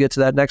help you get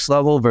to that next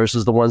level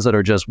versus the ones that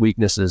are just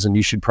weaknesses and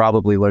you should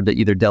probably learn to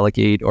either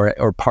delegate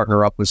or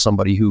partner up with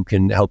somebody who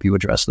can help you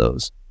address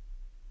those?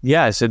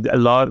 Yeah, it's a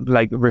lot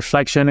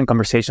reflection and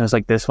conversations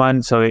like this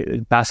one. So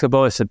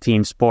basketball is a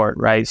team sport,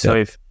 right?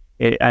 So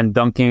and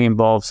dunking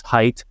involves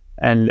height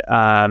and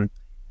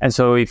And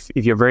so if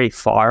you're very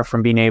far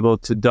from being able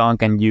to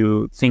dunk and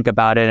you think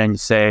about it and you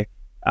say,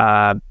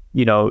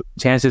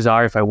 chances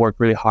are if I work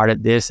really hard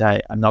at this,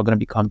 I'm not going to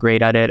become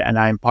great at it. And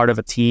I'm part of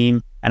a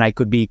team and I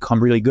could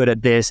become really good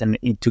at this. And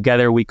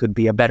together we could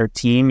be a better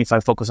team if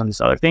I focus on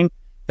this other thing.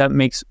 That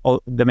makes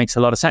a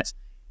lot of sense.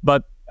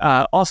 But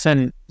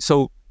often,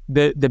 so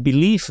the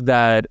belief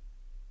that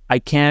I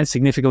can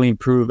significantly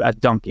improve at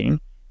dunking,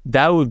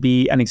 that would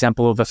be an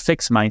example of a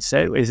fixed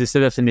mindset, is the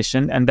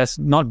definition, and that's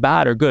not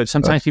bad or good.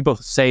 Sometimes people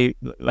say,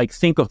 like,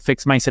 think of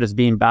fixed mindset as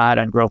being bad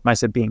and growth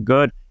mindset being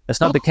good.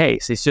 That's not the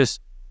case. It's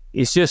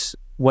just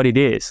what it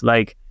is.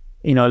 Like,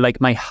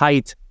 like my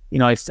height,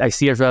 I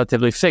see as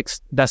relatively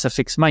fixed. That's a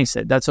fixed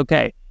mindset. That's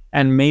okay.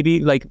 And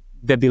maybe like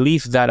the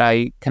belief that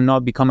I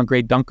cannot become a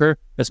great dunker,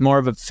 that's more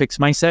of a fixed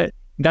mindset.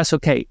 That's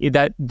okay.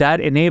 That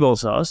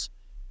enables us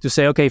to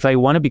say, okay, if I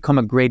want to become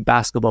a great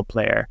basketball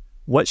player,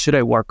 what should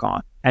I work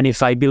on? And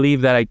if I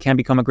believe that I can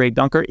become a great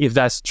dunker, if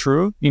that's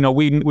true,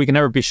 we can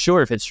never be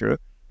sure if it's true.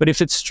 But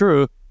if it's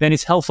true, then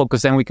it's helpful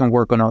because then we can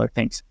work on other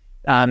things.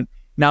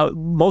 Now,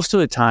 most of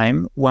the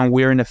time when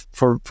we're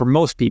for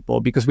most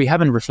people, because we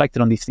haven't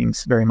reflected on these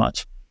things very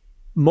much,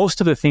 most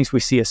of the things we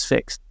see as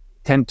fixed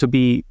tend to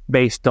be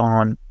based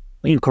on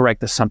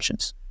incorrect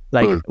assumptions.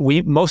 Like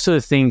most of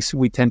the things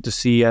we tend to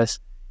see as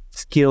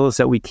skills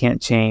that we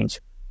can't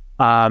change.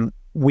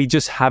 We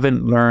just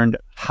haven't learned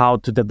how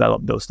to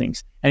develop those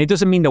things. And it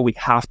doesn't mean that we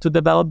have to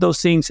develop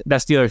those things.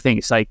 That's the other thing.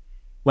 It's like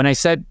when I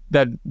said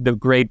that the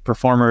great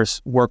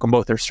performers work on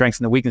both their strengths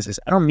and their weaknesses,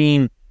 I don't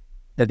mean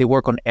that they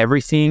work on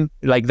everything.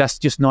 Like that's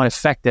just not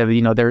effective.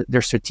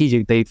 They're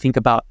strategic. They think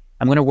about,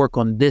 I'm going to work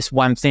on this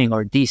one thing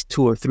or these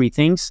 2 or 3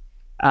 things.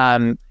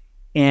 And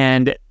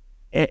rather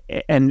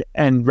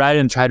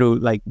than try to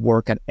like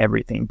work at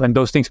everything, but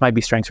those things might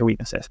be strengths or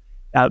weaknesses.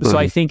 So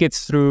I think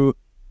it's through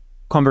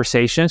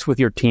conversations with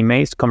your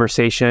teammates,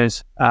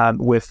 conversations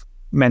with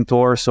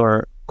mentors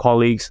or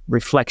colleagues,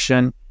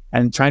 reflection,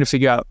 and trying to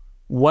figure out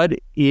what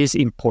is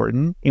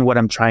important in what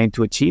I'm trying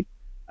to achieve.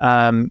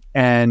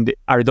 And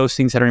are those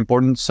things that are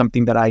important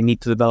something that I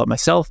need to develop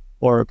myself,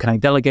 or can I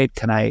delegate?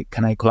 Can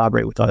I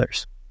collaborate with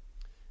others?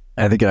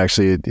 I think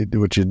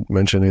what you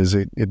mentioned is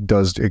it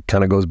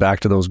kind of goes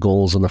back to those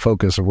goals and the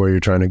focus of where you're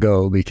trying to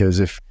go. Because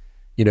if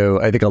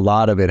I think a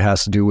lot of it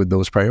has to do with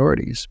those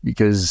priorities,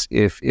 because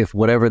if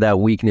whatever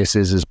that weakness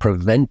is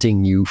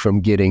preventing you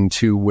from getting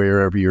to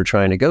wherever you're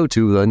trying to go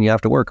to, then you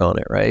have to work on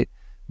it, right?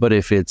 But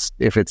if it's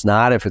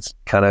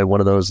kind of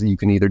one of those that you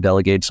can either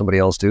delegate somebody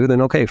else do,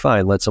 then okay,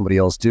 fine, let somebody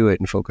else do it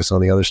and focus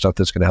on the other stuff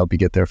that's going to help you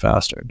get there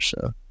faster.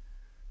 So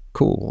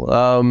cool.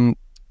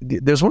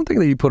 There's one thing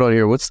that you put on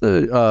here. What's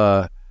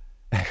the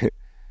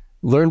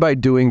learn by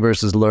doing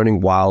versus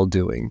learning while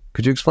doing?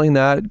 Could you explain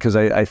that? Because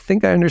I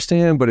think I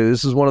understand, but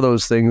this is one of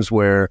those things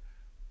where,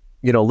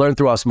 learn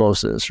through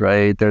osmosis,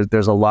 right?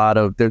 There's a lot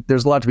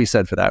to be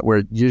said for that,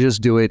 where you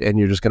just do it and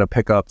you're just going to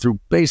pick up through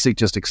basic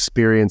just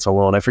experience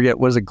alone. I forget,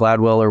 what is it,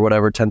 Gladwell or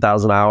whatever,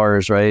 10,000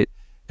 hours, right?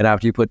 And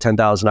after you put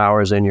 10,000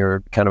 hours in,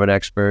 you're kind of an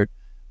expert.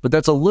 But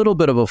that's a little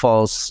bit of a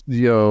false,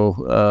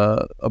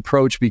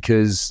 approach,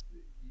 because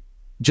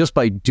just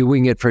by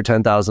doing it for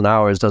 10,000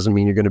 hours doesn't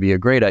mean you're going to be a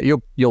great at it.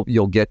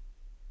 You'll get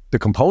the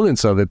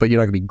components of it, but you're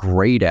not going to be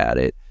great at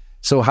it.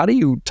 So how do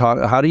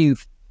you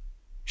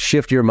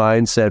shift your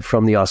mindset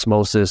from the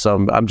osmosis,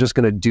 I'm just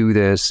going to do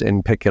this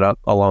and pick it up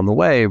along the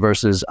way,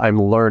 versus I'm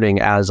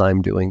learning as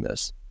I'm doing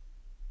this?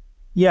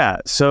 Yeah.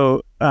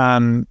 So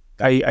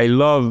I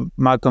love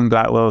Malcolm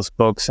Gladwell's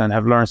books and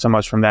have learned so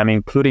much from them,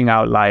 including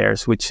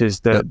Outliers, which is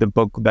the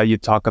book that you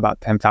talk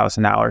about,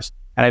 10,000 hours.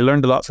 And I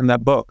learned a lot from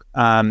that book.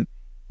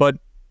 But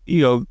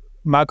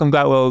Malcolm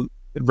Gladwell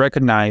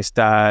recognized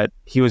that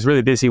he was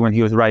really busy when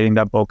he was writing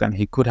that book, and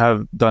he could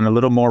have done a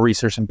little more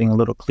research and being a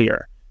little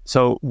clearer.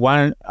 So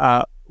one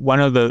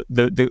of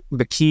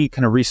the key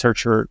kind of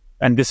researcher,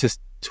 and this is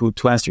to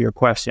answer your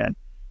question,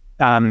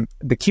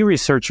 the key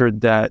researcher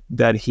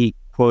that he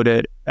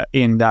quoted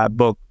in that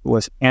book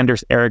was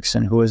Anders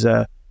Ericsson, who was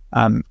a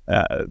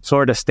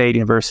Florida State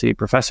University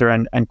professor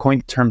and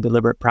coined the term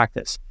deliberate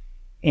practice.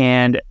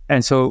 And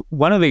so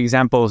one of the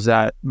examples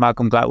that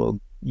Malcolm Gladwell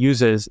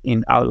uses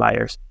in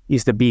Outliers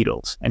is the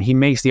Beatles. And he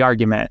makes the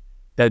argument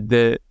that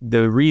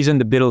the reason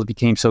the Beatles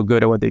became so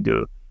good at what they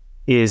do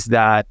is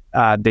that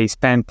they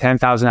spent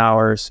 10,000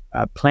 hours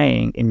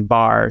playing in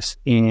bars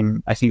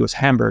in, I think it was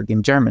Hamburg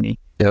in Germany.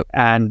 Yep.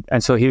 And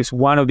so here's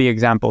one of the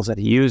examples that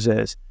he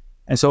uses.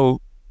 And so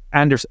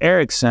Anders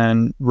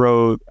Ericsson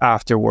wrote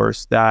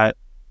afterwards that,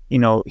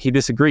 he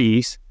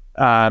disagrees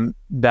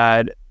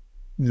that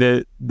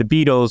the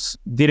Beatles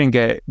didn't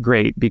get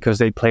great because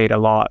they played a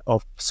lot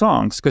of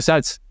songs, because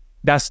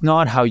that's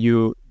not how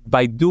you,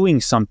 by doing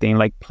something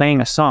like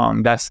playing a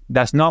song, that's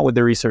not what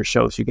the research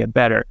shows you get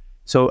better.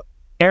 So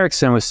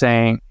Ericsson was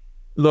saying,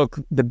 look,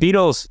 the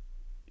Beatles,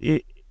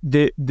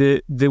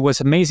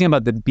 what's amazing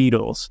about the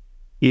Beatles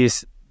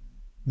is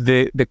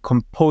the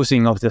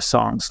composing of the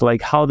songs,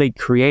 like how they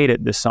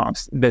created the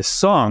songs. The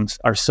songs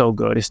are so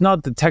good. It's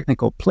not the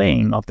technical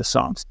playing of the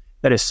songs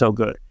that is so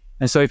good.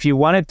 And so if you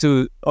wanted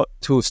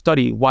to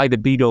study why the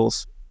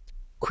Beatles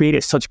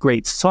created such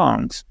great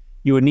songs,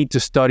 you would need to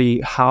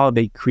study how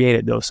they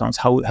created those songs,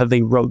 how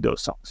they wrote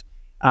those songs.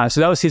 So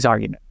that was his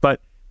argument.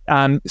 But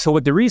so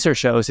what the research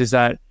shows is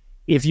that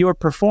if you're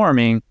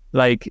performing,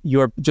 like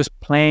you're just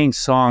playing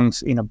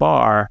songs in a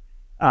bar,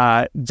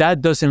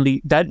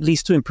 that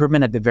leads to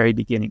improvement at the very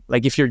beginning.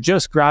 Like if you're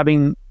just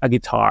grabbing a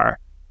guitar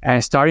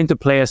and starting to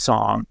play a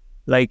song,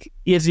 like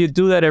if you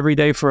do that every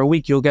day for a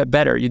week, you'll get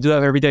better. You do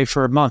that every day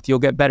for a month, you'll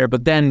get better.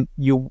 But then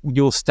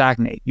you'll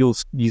stagnate. You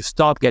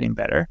stop getting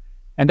better.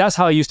 And that's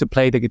how I used to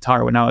play the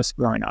guitar when I was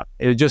growing up.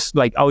 It was just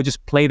like I would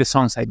just play the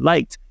songs I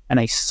liked, and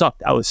I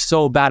sucked. I was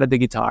so bad at the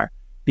guitar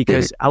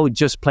because I would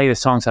just play the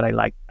songs that I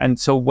liked. And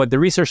so what the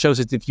research shows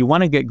is if you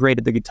want to get great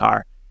at the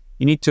guitar,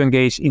 you need to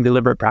engage in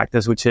deliberate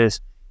practice, which is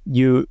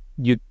you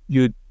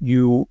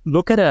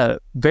look at a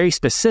very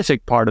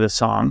specific part of the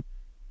song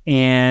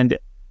and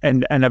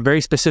a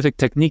very specific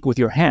technique with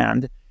your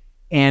hand,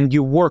 and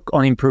you work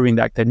on improving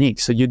that technique.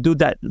 So you do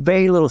that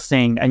very little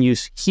thing and you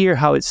hear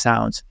how it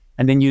sounds,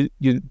 and then you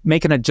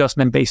make an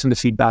adjustment based on the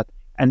feedback,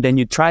 and then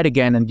you try it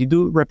again and you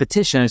do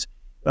repetitions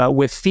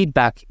with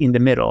feedback in the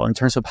middle in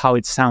terms of how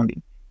it's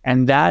sounding.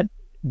 And that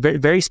very,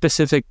 very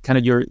specific kind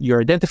of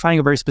you're identifying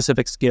a very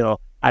specific skill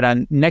at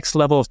a next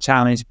level of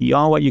challenge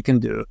beyond what you can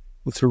do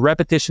through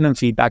repetition and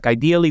feedback,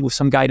 ideally with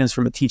some guidance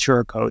from a teacher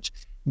or coach.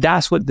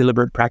 That's what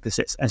deliberate practice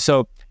is. And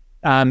so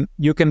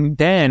you can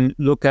then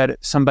look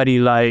at somebody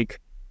like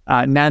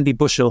Nandi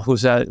Bushell,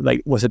 who's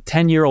was a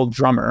 10-year-old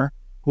drummer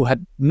who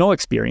had no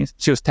experience.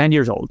 She was 10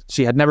 years old.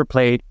 She had never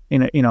played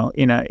in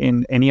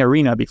any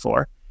arena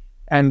before.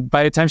 And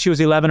by the time she was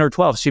 11 or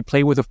 12, she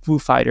played with the Foo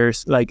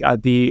Fighters, like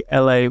at the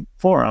LA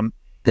Forum.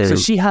 Damn. So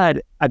she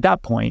had, at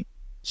that point,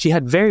 she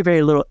had very,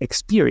 very little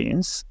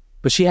experience,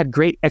 but she had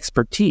great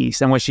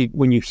expertise. And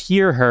when you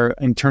hear her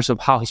in terms of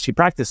how she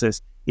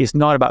practices, it's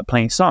not about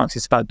playing songs.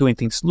 It's about doing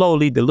things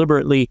slowly,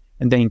 deliberately,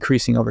 and then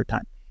increasing over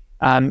time.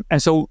 And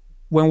so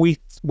when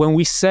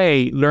we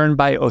say learn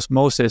by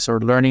osmosis or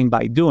learning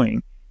by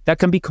doing, that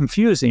can be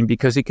confusing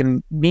because it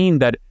can mean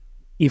that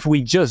if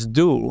we just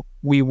do,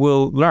 we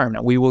will learn,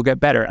 we will get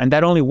better. And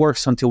that only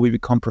works until we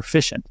become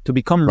proficient. To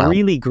become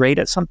really great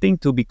at something,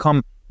 to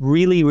become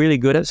really, really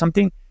good at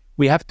something,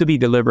 we have to be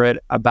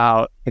deliberate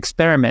about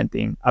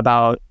experimenting,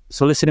 about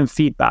soliciting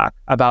feedback,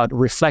 about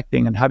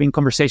reflecting and having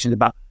conversations,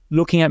 about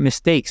looking at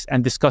mistakes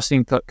and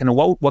discussing kind of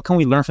what can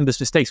we learn from these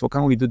mistakes? What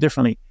can we do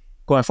differently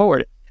going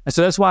forward? And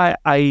so that's why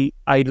I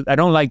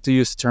don't like to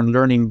use the term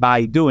learning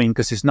by doing,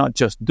 because it's not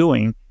just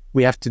doing.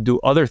 We have to do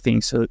other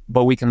things,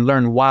 but we can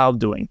learn while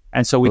doing.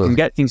 And so we can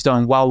get things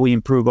done while we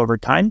improve over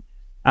time.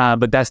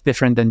 But that's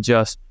different than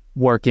just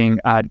working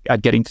at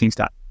getting things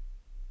done.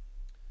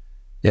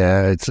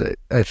 Yeah,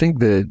 I think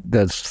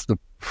that's the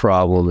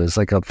problem is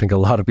like I think a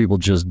lot of people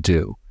just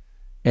do.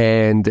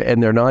 And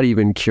they're not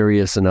even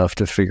curious enough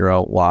to figure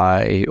out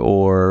why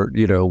or,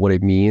 what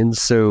it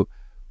means. So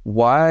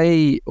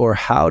why or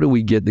how do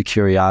we get the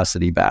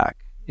curiosity back?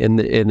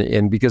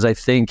 And because I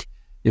think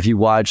if you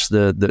watch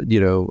the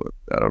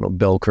I don't know,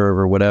 bell curve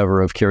or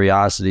whatever of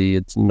curiosity,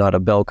 it's not a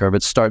bell curve.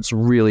 It starts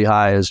really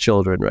high as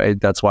children, right?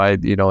 That's why, I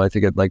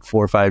think at like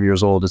 4 or 5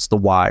 years old, it's the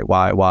why.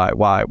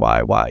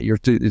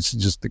 It's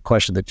just the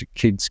question that your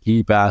kids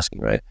keep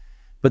asking, right?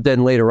 But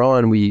then later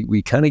on,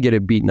 we kind of get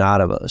it beaten out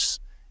of us.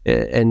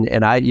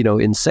 And I,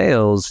 in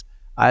sales,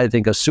 I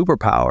think a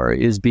superpower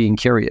is being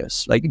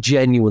curious, like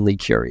genuinely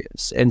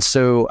curious. And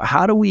so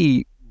how do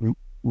we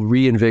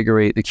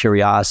reinvigorate the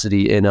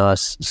curiosity in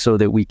us so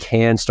that we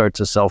can start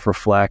to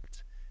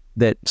self-reflect,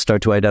 that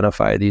start to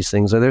identify these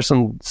things? Are there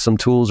some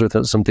tools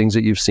or some things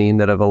that you've seen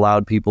that have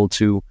allowed people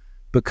to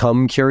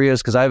become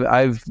curious? Because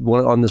I've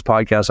on this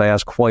podcast, I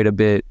ask quite a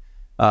bit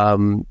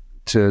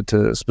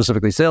to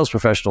specifically sales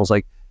professionals,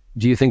 like,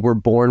 do you think we're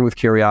born with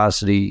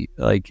curiosity?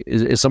 Like,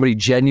 is somebody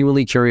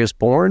genuinely curious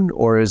born,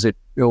 or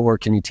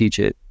can you teach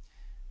it?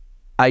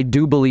 I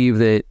do believe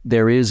that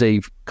there is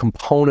a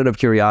component of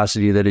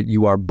curiosity that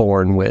you are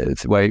born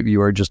with, right?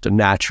 You are just a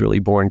naturally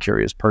born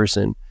curious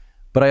person.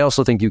 But I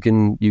also think you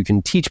can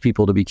teach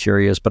people to be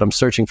curious, but I'm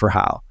searching for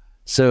how.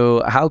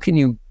 So how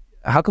can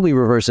we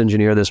reverse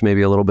engineer this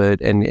maybe a little bit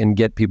and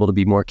get people to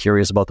be more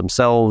curious about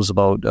themselves,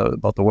 about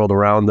the world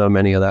around them,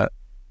 any of that?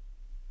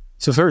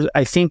 So first,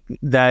 I think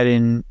that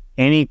in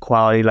any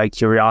quality like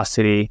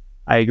curiosity,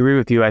 I agree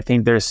with you. I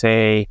think there's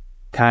a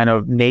kind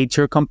of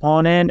nature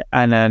component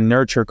and a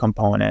nurture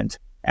component.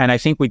 And I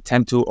think we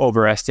tend to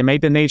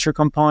overestimate the nature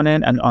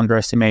component and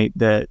underestimate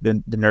the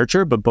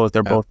nurture, but both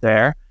are both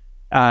there.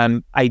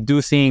 I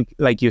do think,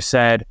 like you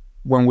said,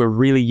 when we're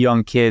really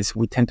young kids,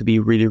 we tend to be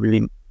really,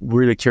 really,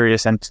 really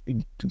curious. And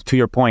to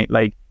your point,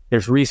 like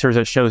there's research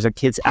that shows that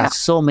kids ask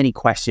so many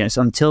questions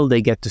until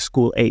they get to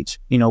school age.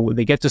 When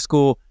they get to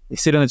school, they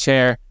sit in a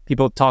chair,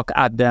 people talk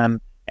at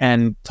them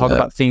and talk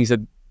about things that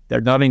they're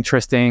not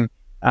interesting.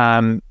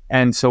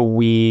 And so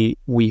we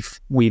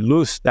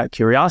lose that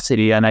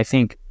curiosity. And I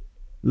think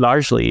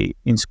largely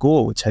in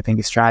school, which I think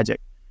is tragic.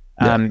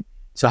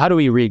 So how do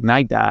we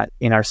reignite that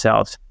in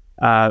ourselves?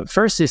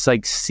 First is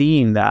like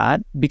seeing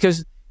that,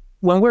 because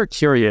when we're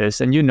curious,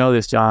 and you know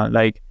this, John,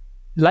 like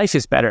life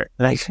is better.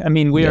 Like, I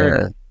mean,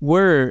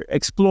 we're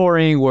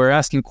exploring, we're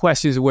asking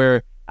questions,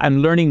 where I'm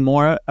learning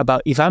more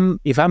about if I'm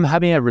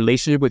having a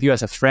relationship with you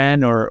as a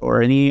friend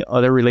or any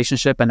other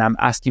relationship, and I'm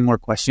asking more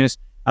questions,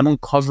 I'm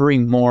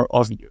uncovering more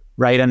of you,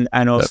 right? And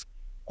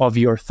of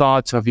your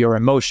thoughts, of your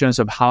emotions,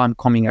 of how I'm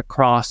coming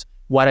across,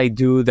 what I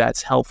do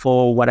that's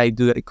helpful, what I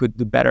do that I could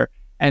do better.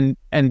 And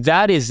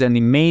that is an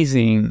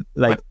amazing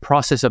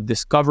process of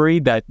discovery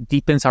that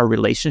deepens our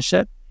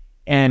relationship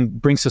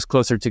and brings us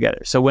closer together.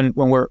 So when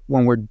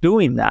we're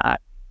doing that,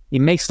 it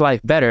makes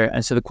life better.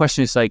 And so the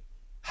question is like,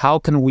 how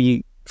can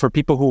we, for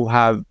people who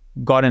have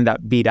gotten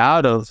that beat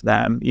out of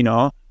them,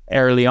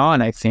 early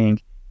on, I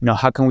think,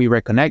 how can we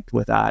reconnect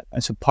with that?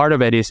 And so part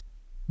of it is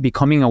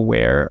becoming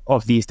aware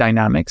of these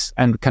dynamics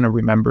and kind of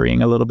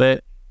remembering a little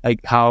bit like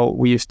how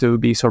we used to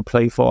be sort of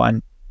playful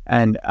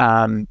and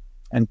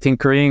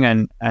tinkering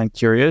and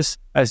curious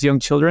as young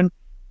children.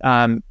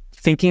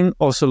 Thinking,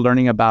 also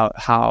learning about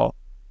how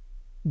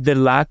the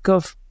lack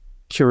of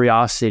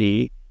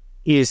curiosity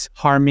is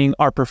harming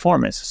our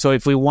performance. So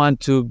if we want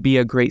to be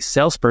a great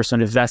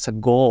salesperson, if that's a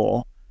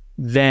goal,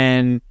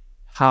 then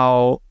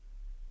how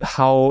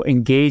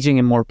engaging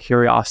in more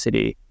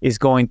curiosity is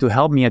going to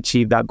help me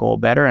achieve that goal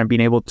better, and being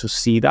able to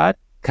see that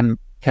can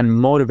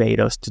motivate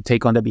us to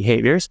take on the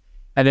behaviors.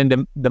 And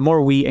then the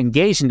more we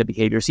engage in the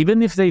behaviors,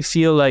 even if they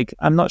feel like,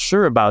 I'm not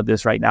sure about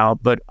this right now,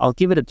 but I'll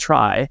give it a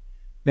try,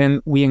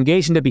 then we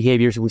engage in the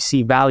behaviors, we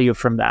see value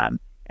from them.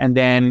 And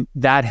then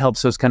that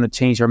helps us kind of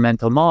change our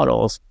mental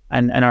models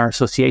and our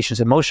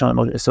associations,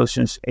 emotional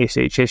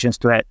associations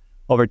to it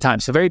over time.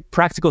 So very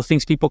practical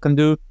things people can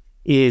do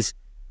is,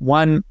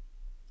 one,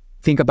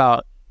 think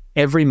about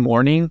every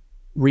morning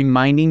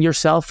reminding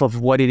yourself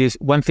of what it is,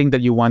 one thing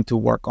that you want to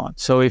work on.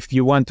 So if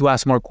you want to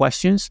ask more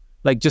questions,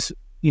 like just,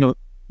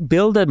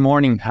 build a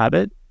morning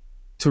habit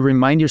to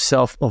remind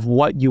yourself of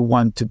what you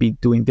want to be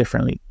doing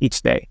differently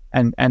each day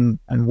and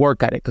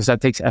work at it, because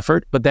that takes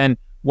effort. But then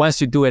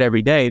once you do it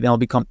every day, then it'll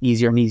become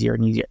easier and easier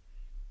and easier.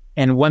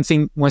 And one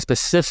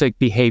specific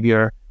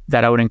behavior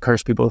that I would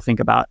encourage people to think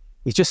about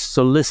is just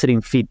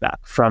soliciting feedback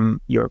from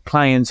your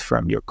clients,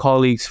 from your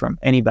colleagues, from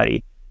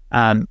anybody.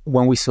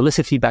 When we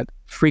solicit feedback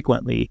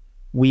frequently,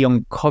 we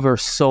uncover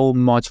so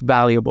much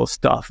valuable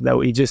stuff that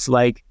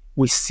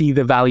we see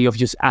the value of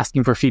just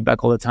asking for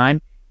feedback all the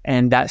time.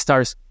 And that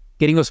starts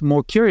getting us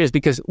more curious,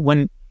 because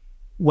when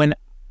one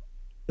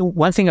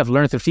thing I've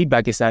learned through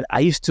feedback is that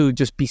I used to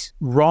just be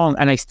wrong,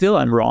 and I still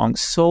am wrong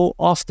so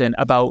often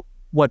about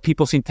what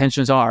people's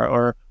intentions are,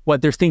 or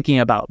what they're thinking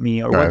about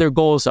me, or what their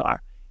goals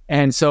are.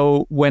 And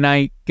so when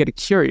I get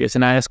curious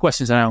and I ask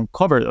questions and I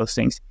uncover those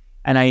things,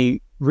 and I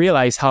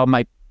realize how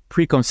my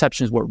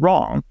preconceptions were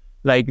wrong,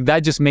 like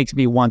that just makes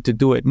me want to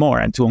do it more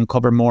and to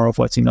uncover more of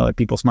what's in other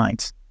people's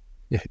minds.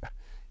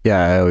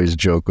 Yeah, I always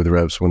joke with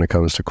reps when it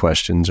comes to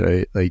questions,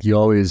 right? Like you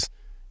always,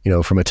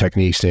 from a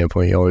technique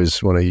standpoint, you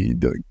always want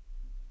to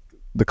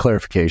the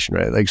clarification,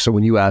 right? Like, so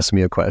when you ask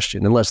me a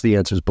question, unless the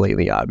answer is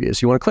blatantly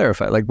obvious, you want to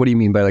clarify, like, what do you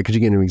mean by, like, could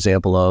you give an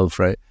example of,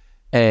 right?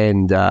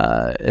 And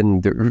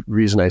the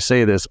reason I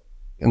say this,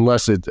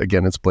 unless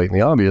it's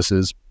blatantly obvious,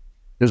 is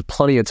there's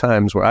plenty of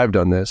times where I've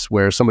done this,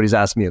 where somebody's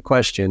asked me a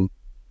question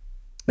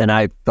and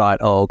I thought,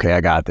 oh, okay,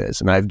 I got this.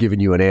 And I've given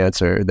you an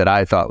answer that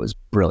I thought was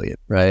brilliant,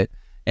 right?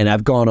 And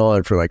I've gone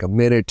on for like a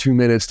minute, 2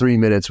 minutes, 3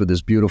 minutes with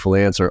this beautiful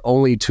answer,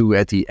 only to,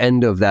 at the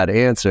end of that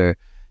answer,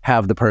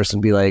 have the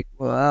person be like,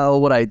 well,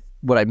 what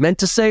I meant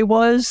to say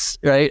was,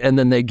 right? And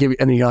then they give you,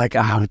 and you're like,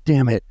 oh,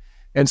 damn it.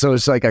 And so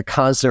it's like a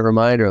constant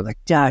reminder, like,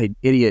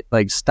 idiot,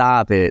 like,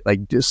 stop it.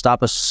 Like, just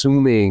stop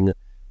assuming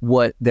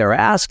what they're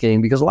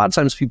asking, because a lot of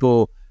times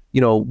people,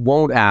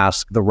 won't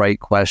ask the right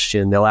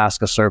question. They'll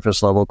ask a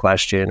surface level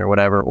question or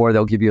whatever, or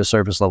they'll give you a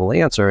surface level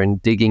answer,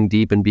 and digging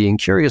deep and being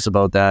curious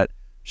about that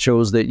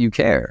shows that you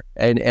care.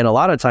 And a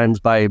lot of times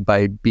by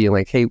being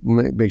like, hey,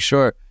 make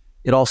sure,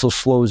 it also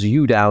slows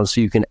you down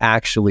so you can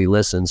actually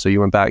listen. So you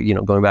went back,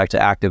 going back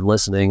to active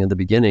listening at the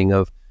beginning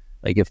of,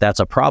 like, if that's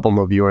a problem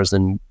of yours,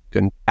 then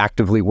can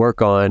actively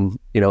work on,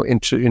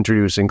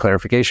 introducing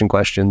clarification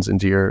questions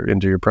into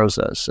your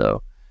process.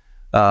 So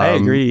I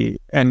agree.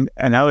 And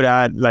I would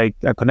add, like,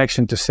 a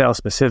connection to sales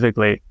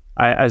specifically.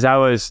 As I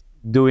was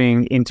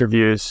doing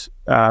interviews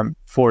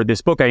for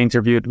this book, I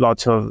interviewed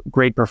lots of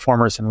great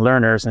performers and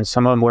learners, and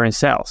some of them were in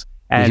sales.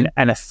 And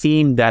one of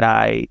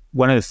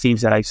the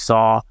themes that I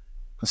saw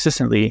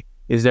consistently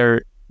is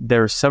there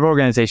are several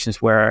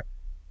organizations where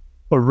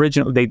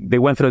they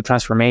went through the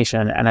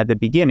transformation, and at the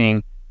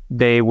beginning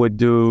they would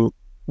do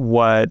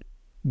what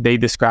they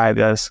described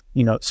as,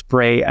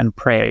 spray and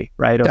pray,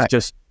 right? Of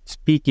just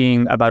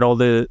speaking about all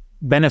the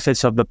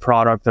benefits of the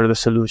product or the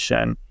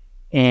solution,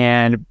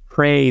 and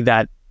pray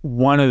that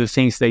one of the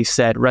things they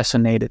said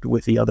resonated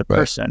with the other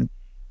person,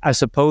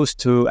 as opposed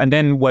to, and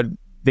then what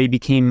they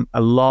became a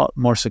lot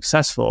more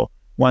successful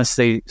once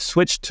they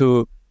switched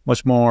to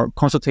much more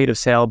consultative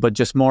sale, but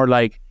just more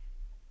like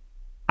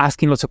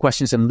asking lots of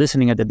questions and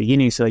listening at the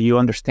beginning, so that you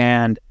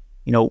understand,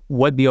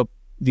 what the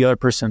other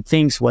person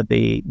thinks, what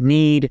they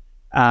need,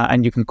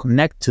 and you can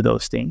connect to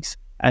those things.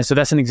 And so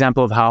that's an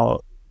example of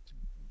how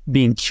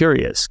being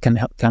curious can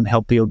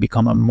help you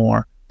become a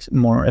more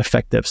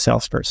effective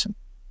salesperson.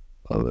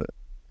 Love it.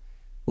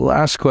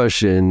 Last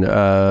question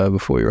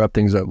before we wrap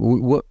things up.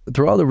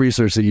 Through all the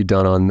research that you've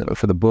done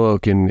for the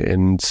book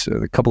and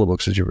a couple of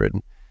books that you've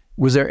written,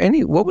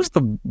 what was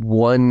the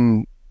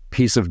one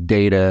piece of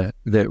data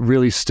that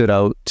really stood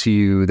out to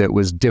you that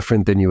was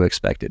different than you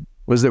expected?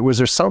 Was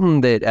there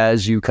something that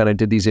as you kind of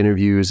did these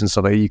interviews and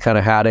stuff like that, you kind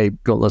of had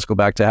let's go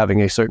back to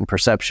having a certain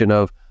perception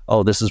of,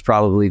 oh, this is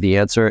probably the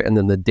answer, and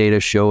then the data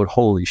showed,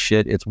 holy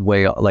shit, it's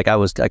way, like I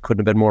couldn't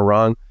have been more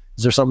wrong.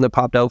 Is there something that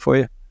popped out for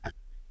you?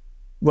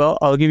 Well,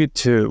 I'll give you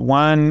two.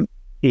 One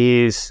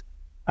is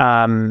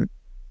less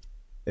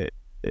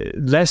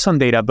on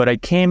data, but I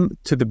came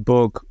to the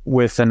book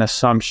with an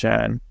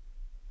assumption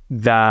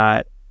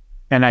that,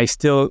 and I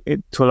still,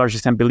 to a large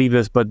extent, believe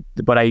this, but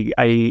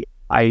I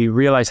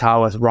realize how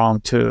I was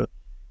wrong too,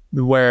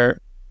 where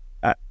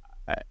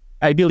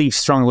I believe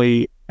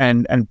strongly,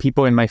 and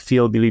people in my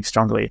field believe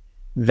strongly,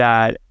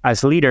 that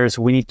as leaders,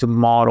 we need to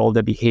model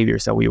the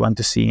behaviors that we want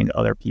to see in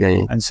other people.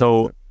 Yeah. And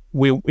so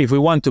if we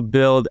want to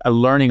build a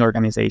learning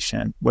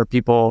organization where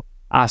people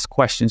ask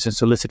questions and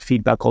solicit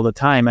feedback all the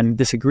time and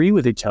disagree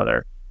with each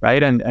other,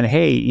 right? And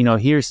hey,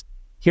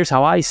 here's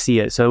how I see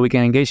it, so we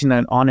can engage in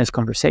an honest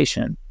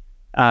conversation.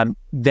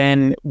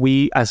 Then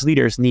we as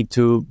leaders need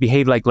to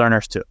behave like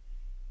learners too.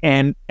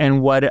 And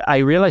what I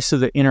realized through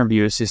the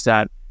interviews is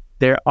that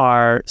there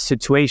are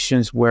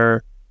situations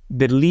where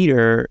the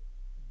leader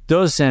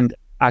doesn't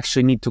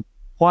actually need to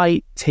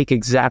quite take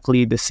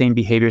exactly the same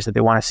behaviors that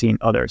they want to see in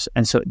others.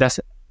 And so that's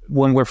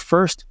when we're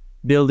first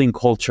building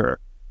culture.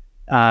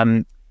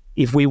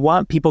 If we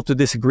want people to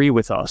disagree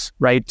with us,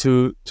 right,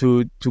 to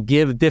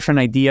give different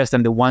ideas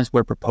than the ones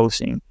we're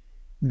proposing,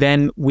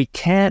 then we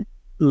can't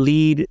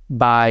lead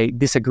by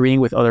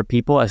disagreeing with other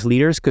people as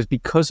leaders,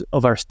 because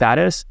of our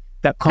status,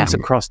 that comes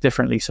across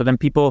differently. So then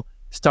people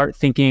start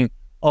thinking,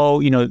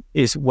 oh,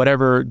 is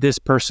whatever this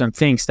person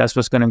thinks, that's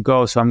what's going to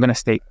go. So I'm going to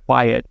stay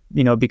quiet,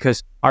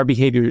 because our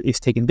behavior is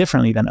taken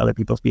differently than other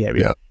people's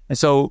behavior. Yeah. And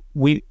so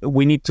we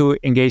need to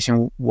engage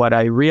in what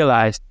I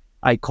realized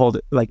I called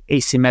it like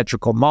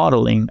asymmetrical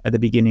modeling at the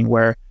beginning,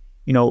 where,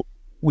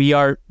 we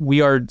are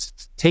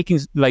taking,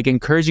 like,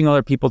 encouraging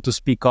other people to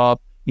speak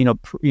up,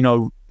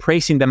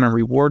 praising them and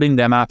rewarding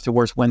them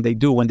afterwards when they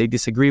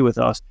disagree with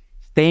us,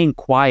 staying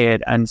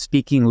quiet and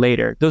speaking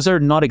later. Those are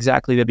not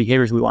exactly the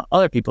behaviors we want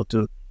other people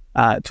to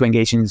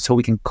engage in, so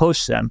we can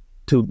coach them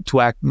to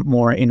act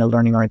more in a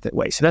learning-oriented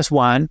way. So that's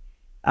one.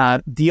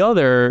 That's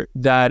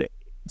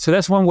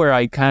one where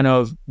I kind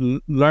of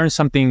learned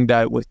something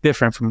that was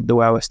different from the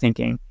way I was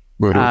thinking.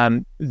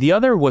 Right. The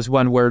other was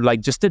one where,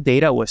 like, just the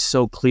data was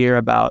so clear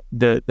about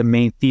the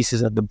main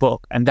thesis of the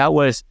book. And that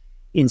was,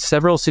 in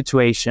several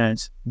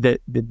situations, the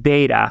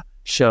data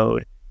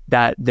showed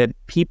that the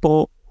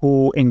people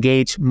who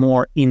engage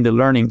more in the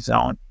learning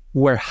zone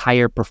were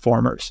higher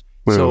performers.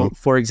 Mm-hmm. So,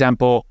 for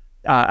example,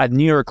 at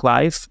New York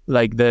Life,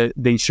 like the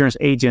insurance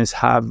agents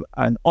have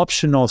an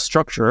optional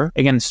structure.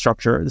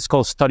 It's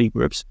called study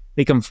groups.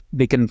 They can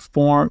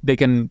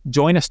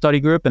join a study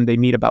group, and they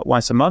meet about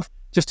once a month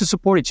just to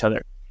support each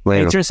other. Wow.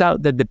 And it turns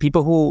out that the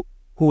people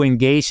who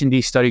engage in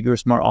these study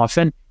groups more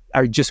often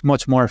are just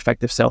much more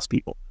effective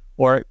salespeople.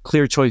 Or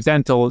Clear Choice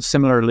Dental,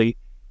 similarly,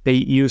 they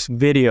use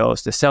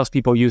videos. The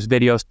salespeople use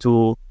videos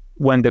to,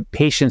 when the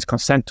patients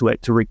consent to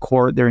it, to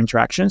record their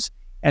interactions.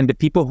 And the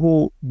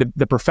people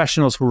the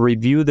professionals who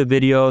review the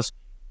videos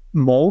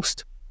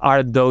most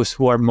are those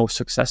who are most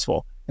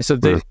successful. And so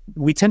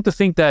we tend to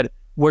think that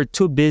we're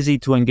too busy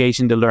to engage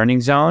in the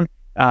learning zone.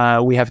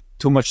 We have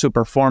too much to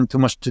perform, too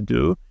much to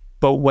do.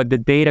 But what the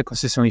data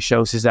consistently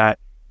shows is that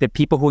the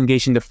people who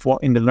engage in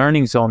the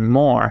learning zone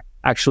more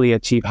actually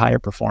achieve higher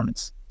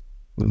performance.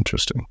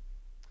 Interesting.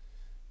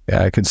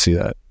 Yeah, I could see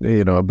that.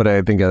 But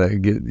I think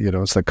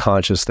it's the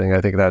conscious thing. I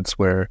think that's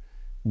where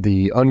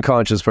the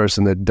unconscious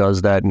person that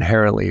does that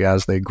inherently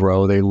as they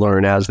grow, they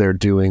learn as they're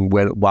doing,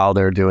 while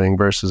they're doing,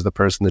 versus the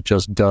person that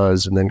just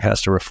does and then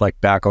has to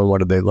reflect back on what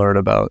did they learn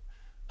about.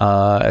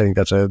 I think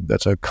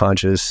that's a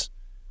conscious.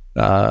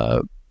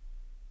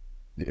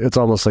 It's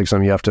almost like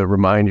something you have to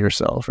remind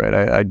yourself,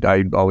 right?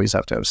 I always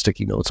have to have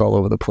sticky notes all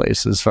over the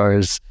place as far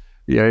as,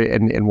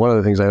 and one of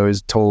the things I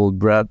always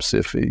told reps,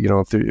 if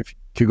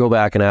you go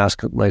back and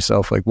ask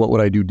myself, like, what would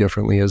I do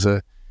differently as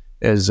a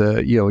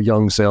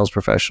young sales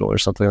professional or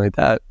something like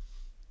that,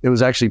 it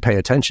was actually pay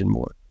attention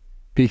more,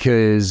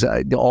 because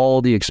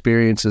all the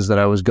experiences that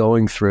I was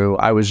going through,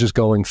 I was just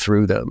going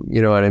through them,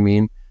 you know what I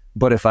mean?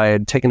 But if I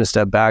had taken a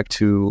step back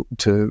to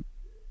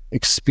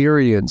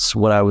experience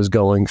what I was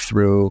going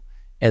through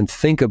and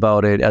think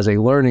about it as a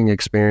learning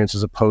experience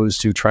as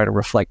opposed to trying to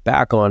reflect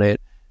back on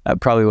it, I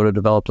probably would have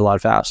developed a lot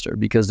faster,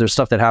 because there's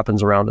stuff that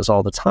happens around us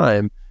all the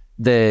time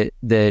that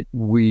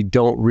we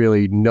don't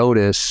really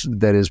notice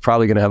that is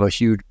probably going to have a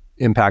huge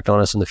impact on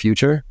us in the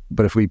future.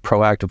 But if we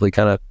proactively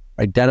kind of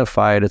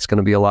identify it, it's going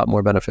to be a lot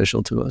more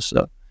beneficial to us.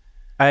 So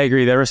I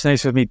agree. That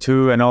resonates with me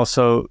too. And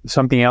also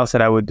something else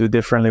that I would do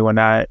differently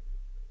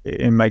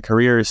in my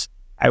careers,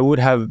 I would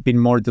have been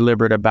more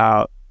deliberate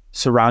about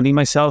surrounding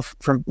myself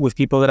with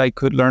people that I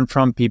could learn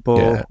from,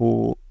 people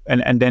who,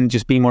 and then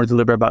just being more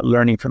deliberate about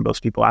learning from those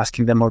people,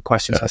 asking them more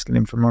questions, asking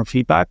them for more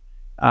feedback,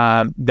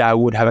 that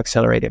would have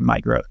accelerated my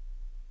growth.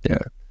 Yeah,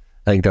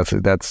 I think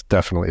that's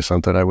definitely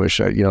something I wish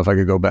if I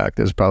could go back.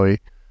 There's probably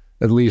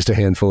at least a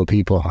handful of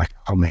people I'm like,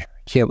 oh man,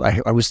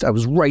 I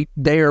was right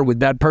there with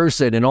that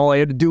person, and all I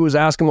had to do was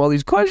ask them all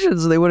these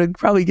questions, and they would have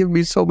probably given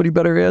me so many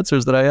better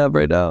answers than I have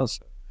right now.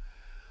 So.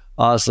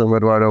 Awesome,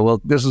 Eduardo.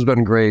 Well, this has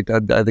been great.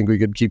 I think we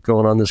could keep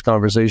going on this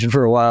conversation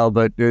for a while,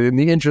 but in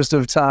the interest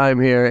of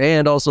time here,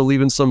 and also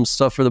leaving some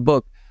stuff for the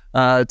book,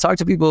 talk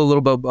to people a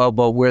little bit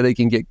about where they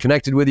can get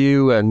connected with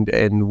you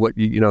and what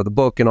the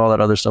book and all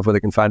that other stuff, where they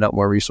can find out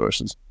more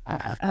resources.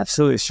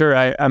 Absolutely, sure.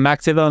 I'm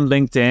active on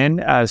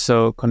LinkedIn,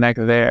 so connect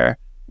there.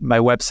 My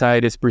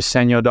website is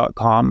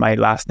briceño.com, my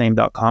last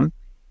name.com.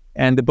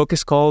 And the book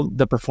is called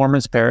The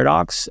Performance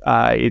Paradox.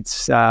 It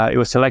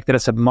was selected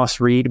as a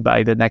must-read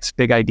by the Next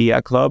Big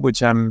Idea Club,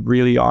 which I'm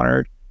really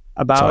honored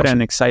about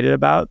and excited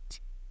about.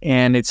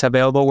 And it's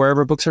available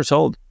wherever books are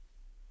sold.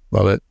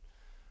 Love it.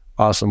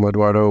 Awesome,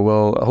 Eduardo.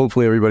 Well,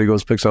 hopefully everybody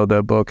picks out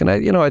that book. And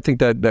I think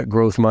that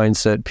growth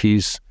mindset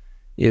piece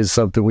is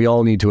something we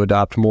all need to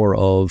adopt more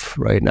of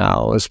right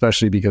now,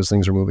 especially because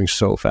things are moving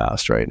so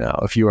fast right now.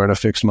 If you are in a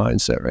fixed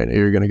mindset right now,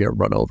 you're going to get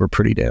run over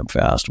pretty damn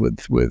fast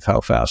with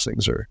how fast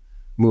things are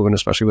moving,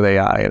 especially with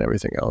AI and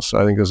everything else. So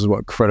I think this is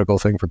a critical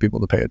thing for people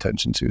to pay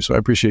attention to. So I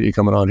appreciate you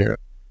coming on here.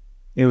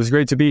 It was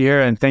great to be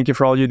here, and thank you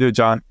for all you do,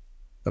 John.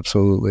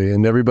 Absolutely.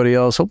 And everybody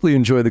else, hopefully you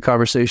enjoyed the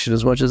conversation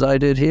as much as I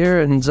did here.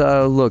 And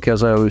look,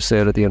 as I always say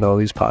at the end of all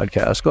these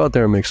podcasts, go out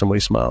there and make somebody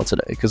smile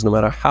today, because no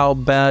matter how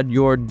bad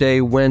your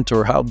day went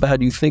or how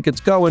bad you think it's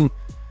going,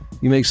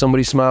 you make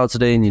somebody smile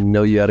today and you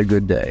know you had a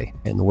good day.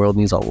 And the world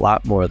needs a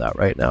lot more of that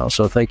right now.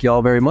 So thank you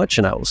all very much,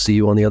 and I will see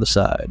you on the other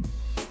side.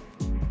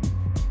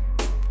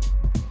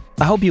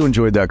 I hope you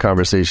enjoyed that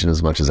conversation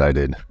as much as I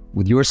did.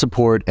 With your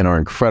support and our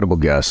incredible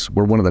guests,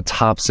 we're one of the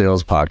top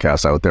sales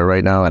podcasts out there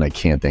right now, and I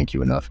can't thank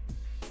you enough.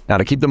 Now,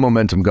 to keep the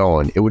momentum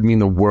going, it would mean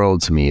the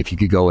world to me if you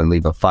could go and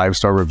leave a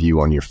 5-star review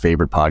on your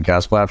favorite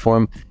podcast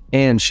platform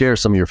and share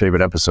some of your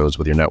favorite episodes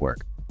with your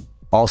network.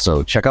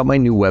 Also, check out my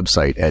new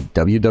website at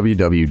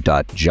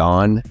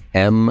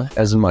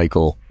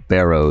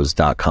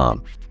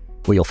www.johnm.barrows.com,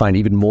 where you'll find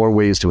even more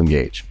ways to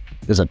engage.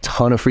 There's a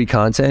ton of free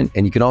content,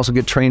 and you can also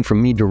get trained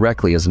from me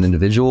directly as an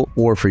individual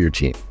or for your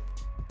team.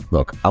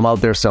 Look, I'm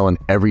out there selling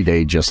every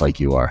day just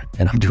like you are,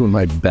 and I'm doing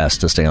my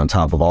best to stay on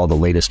top of all the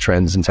latest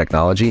trends in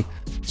technology.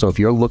 So if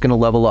you're looking to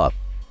level up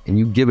and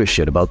you give a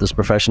shit about this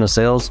profession of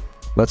sales,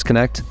 let's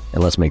connect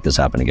and let's make this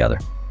happen together.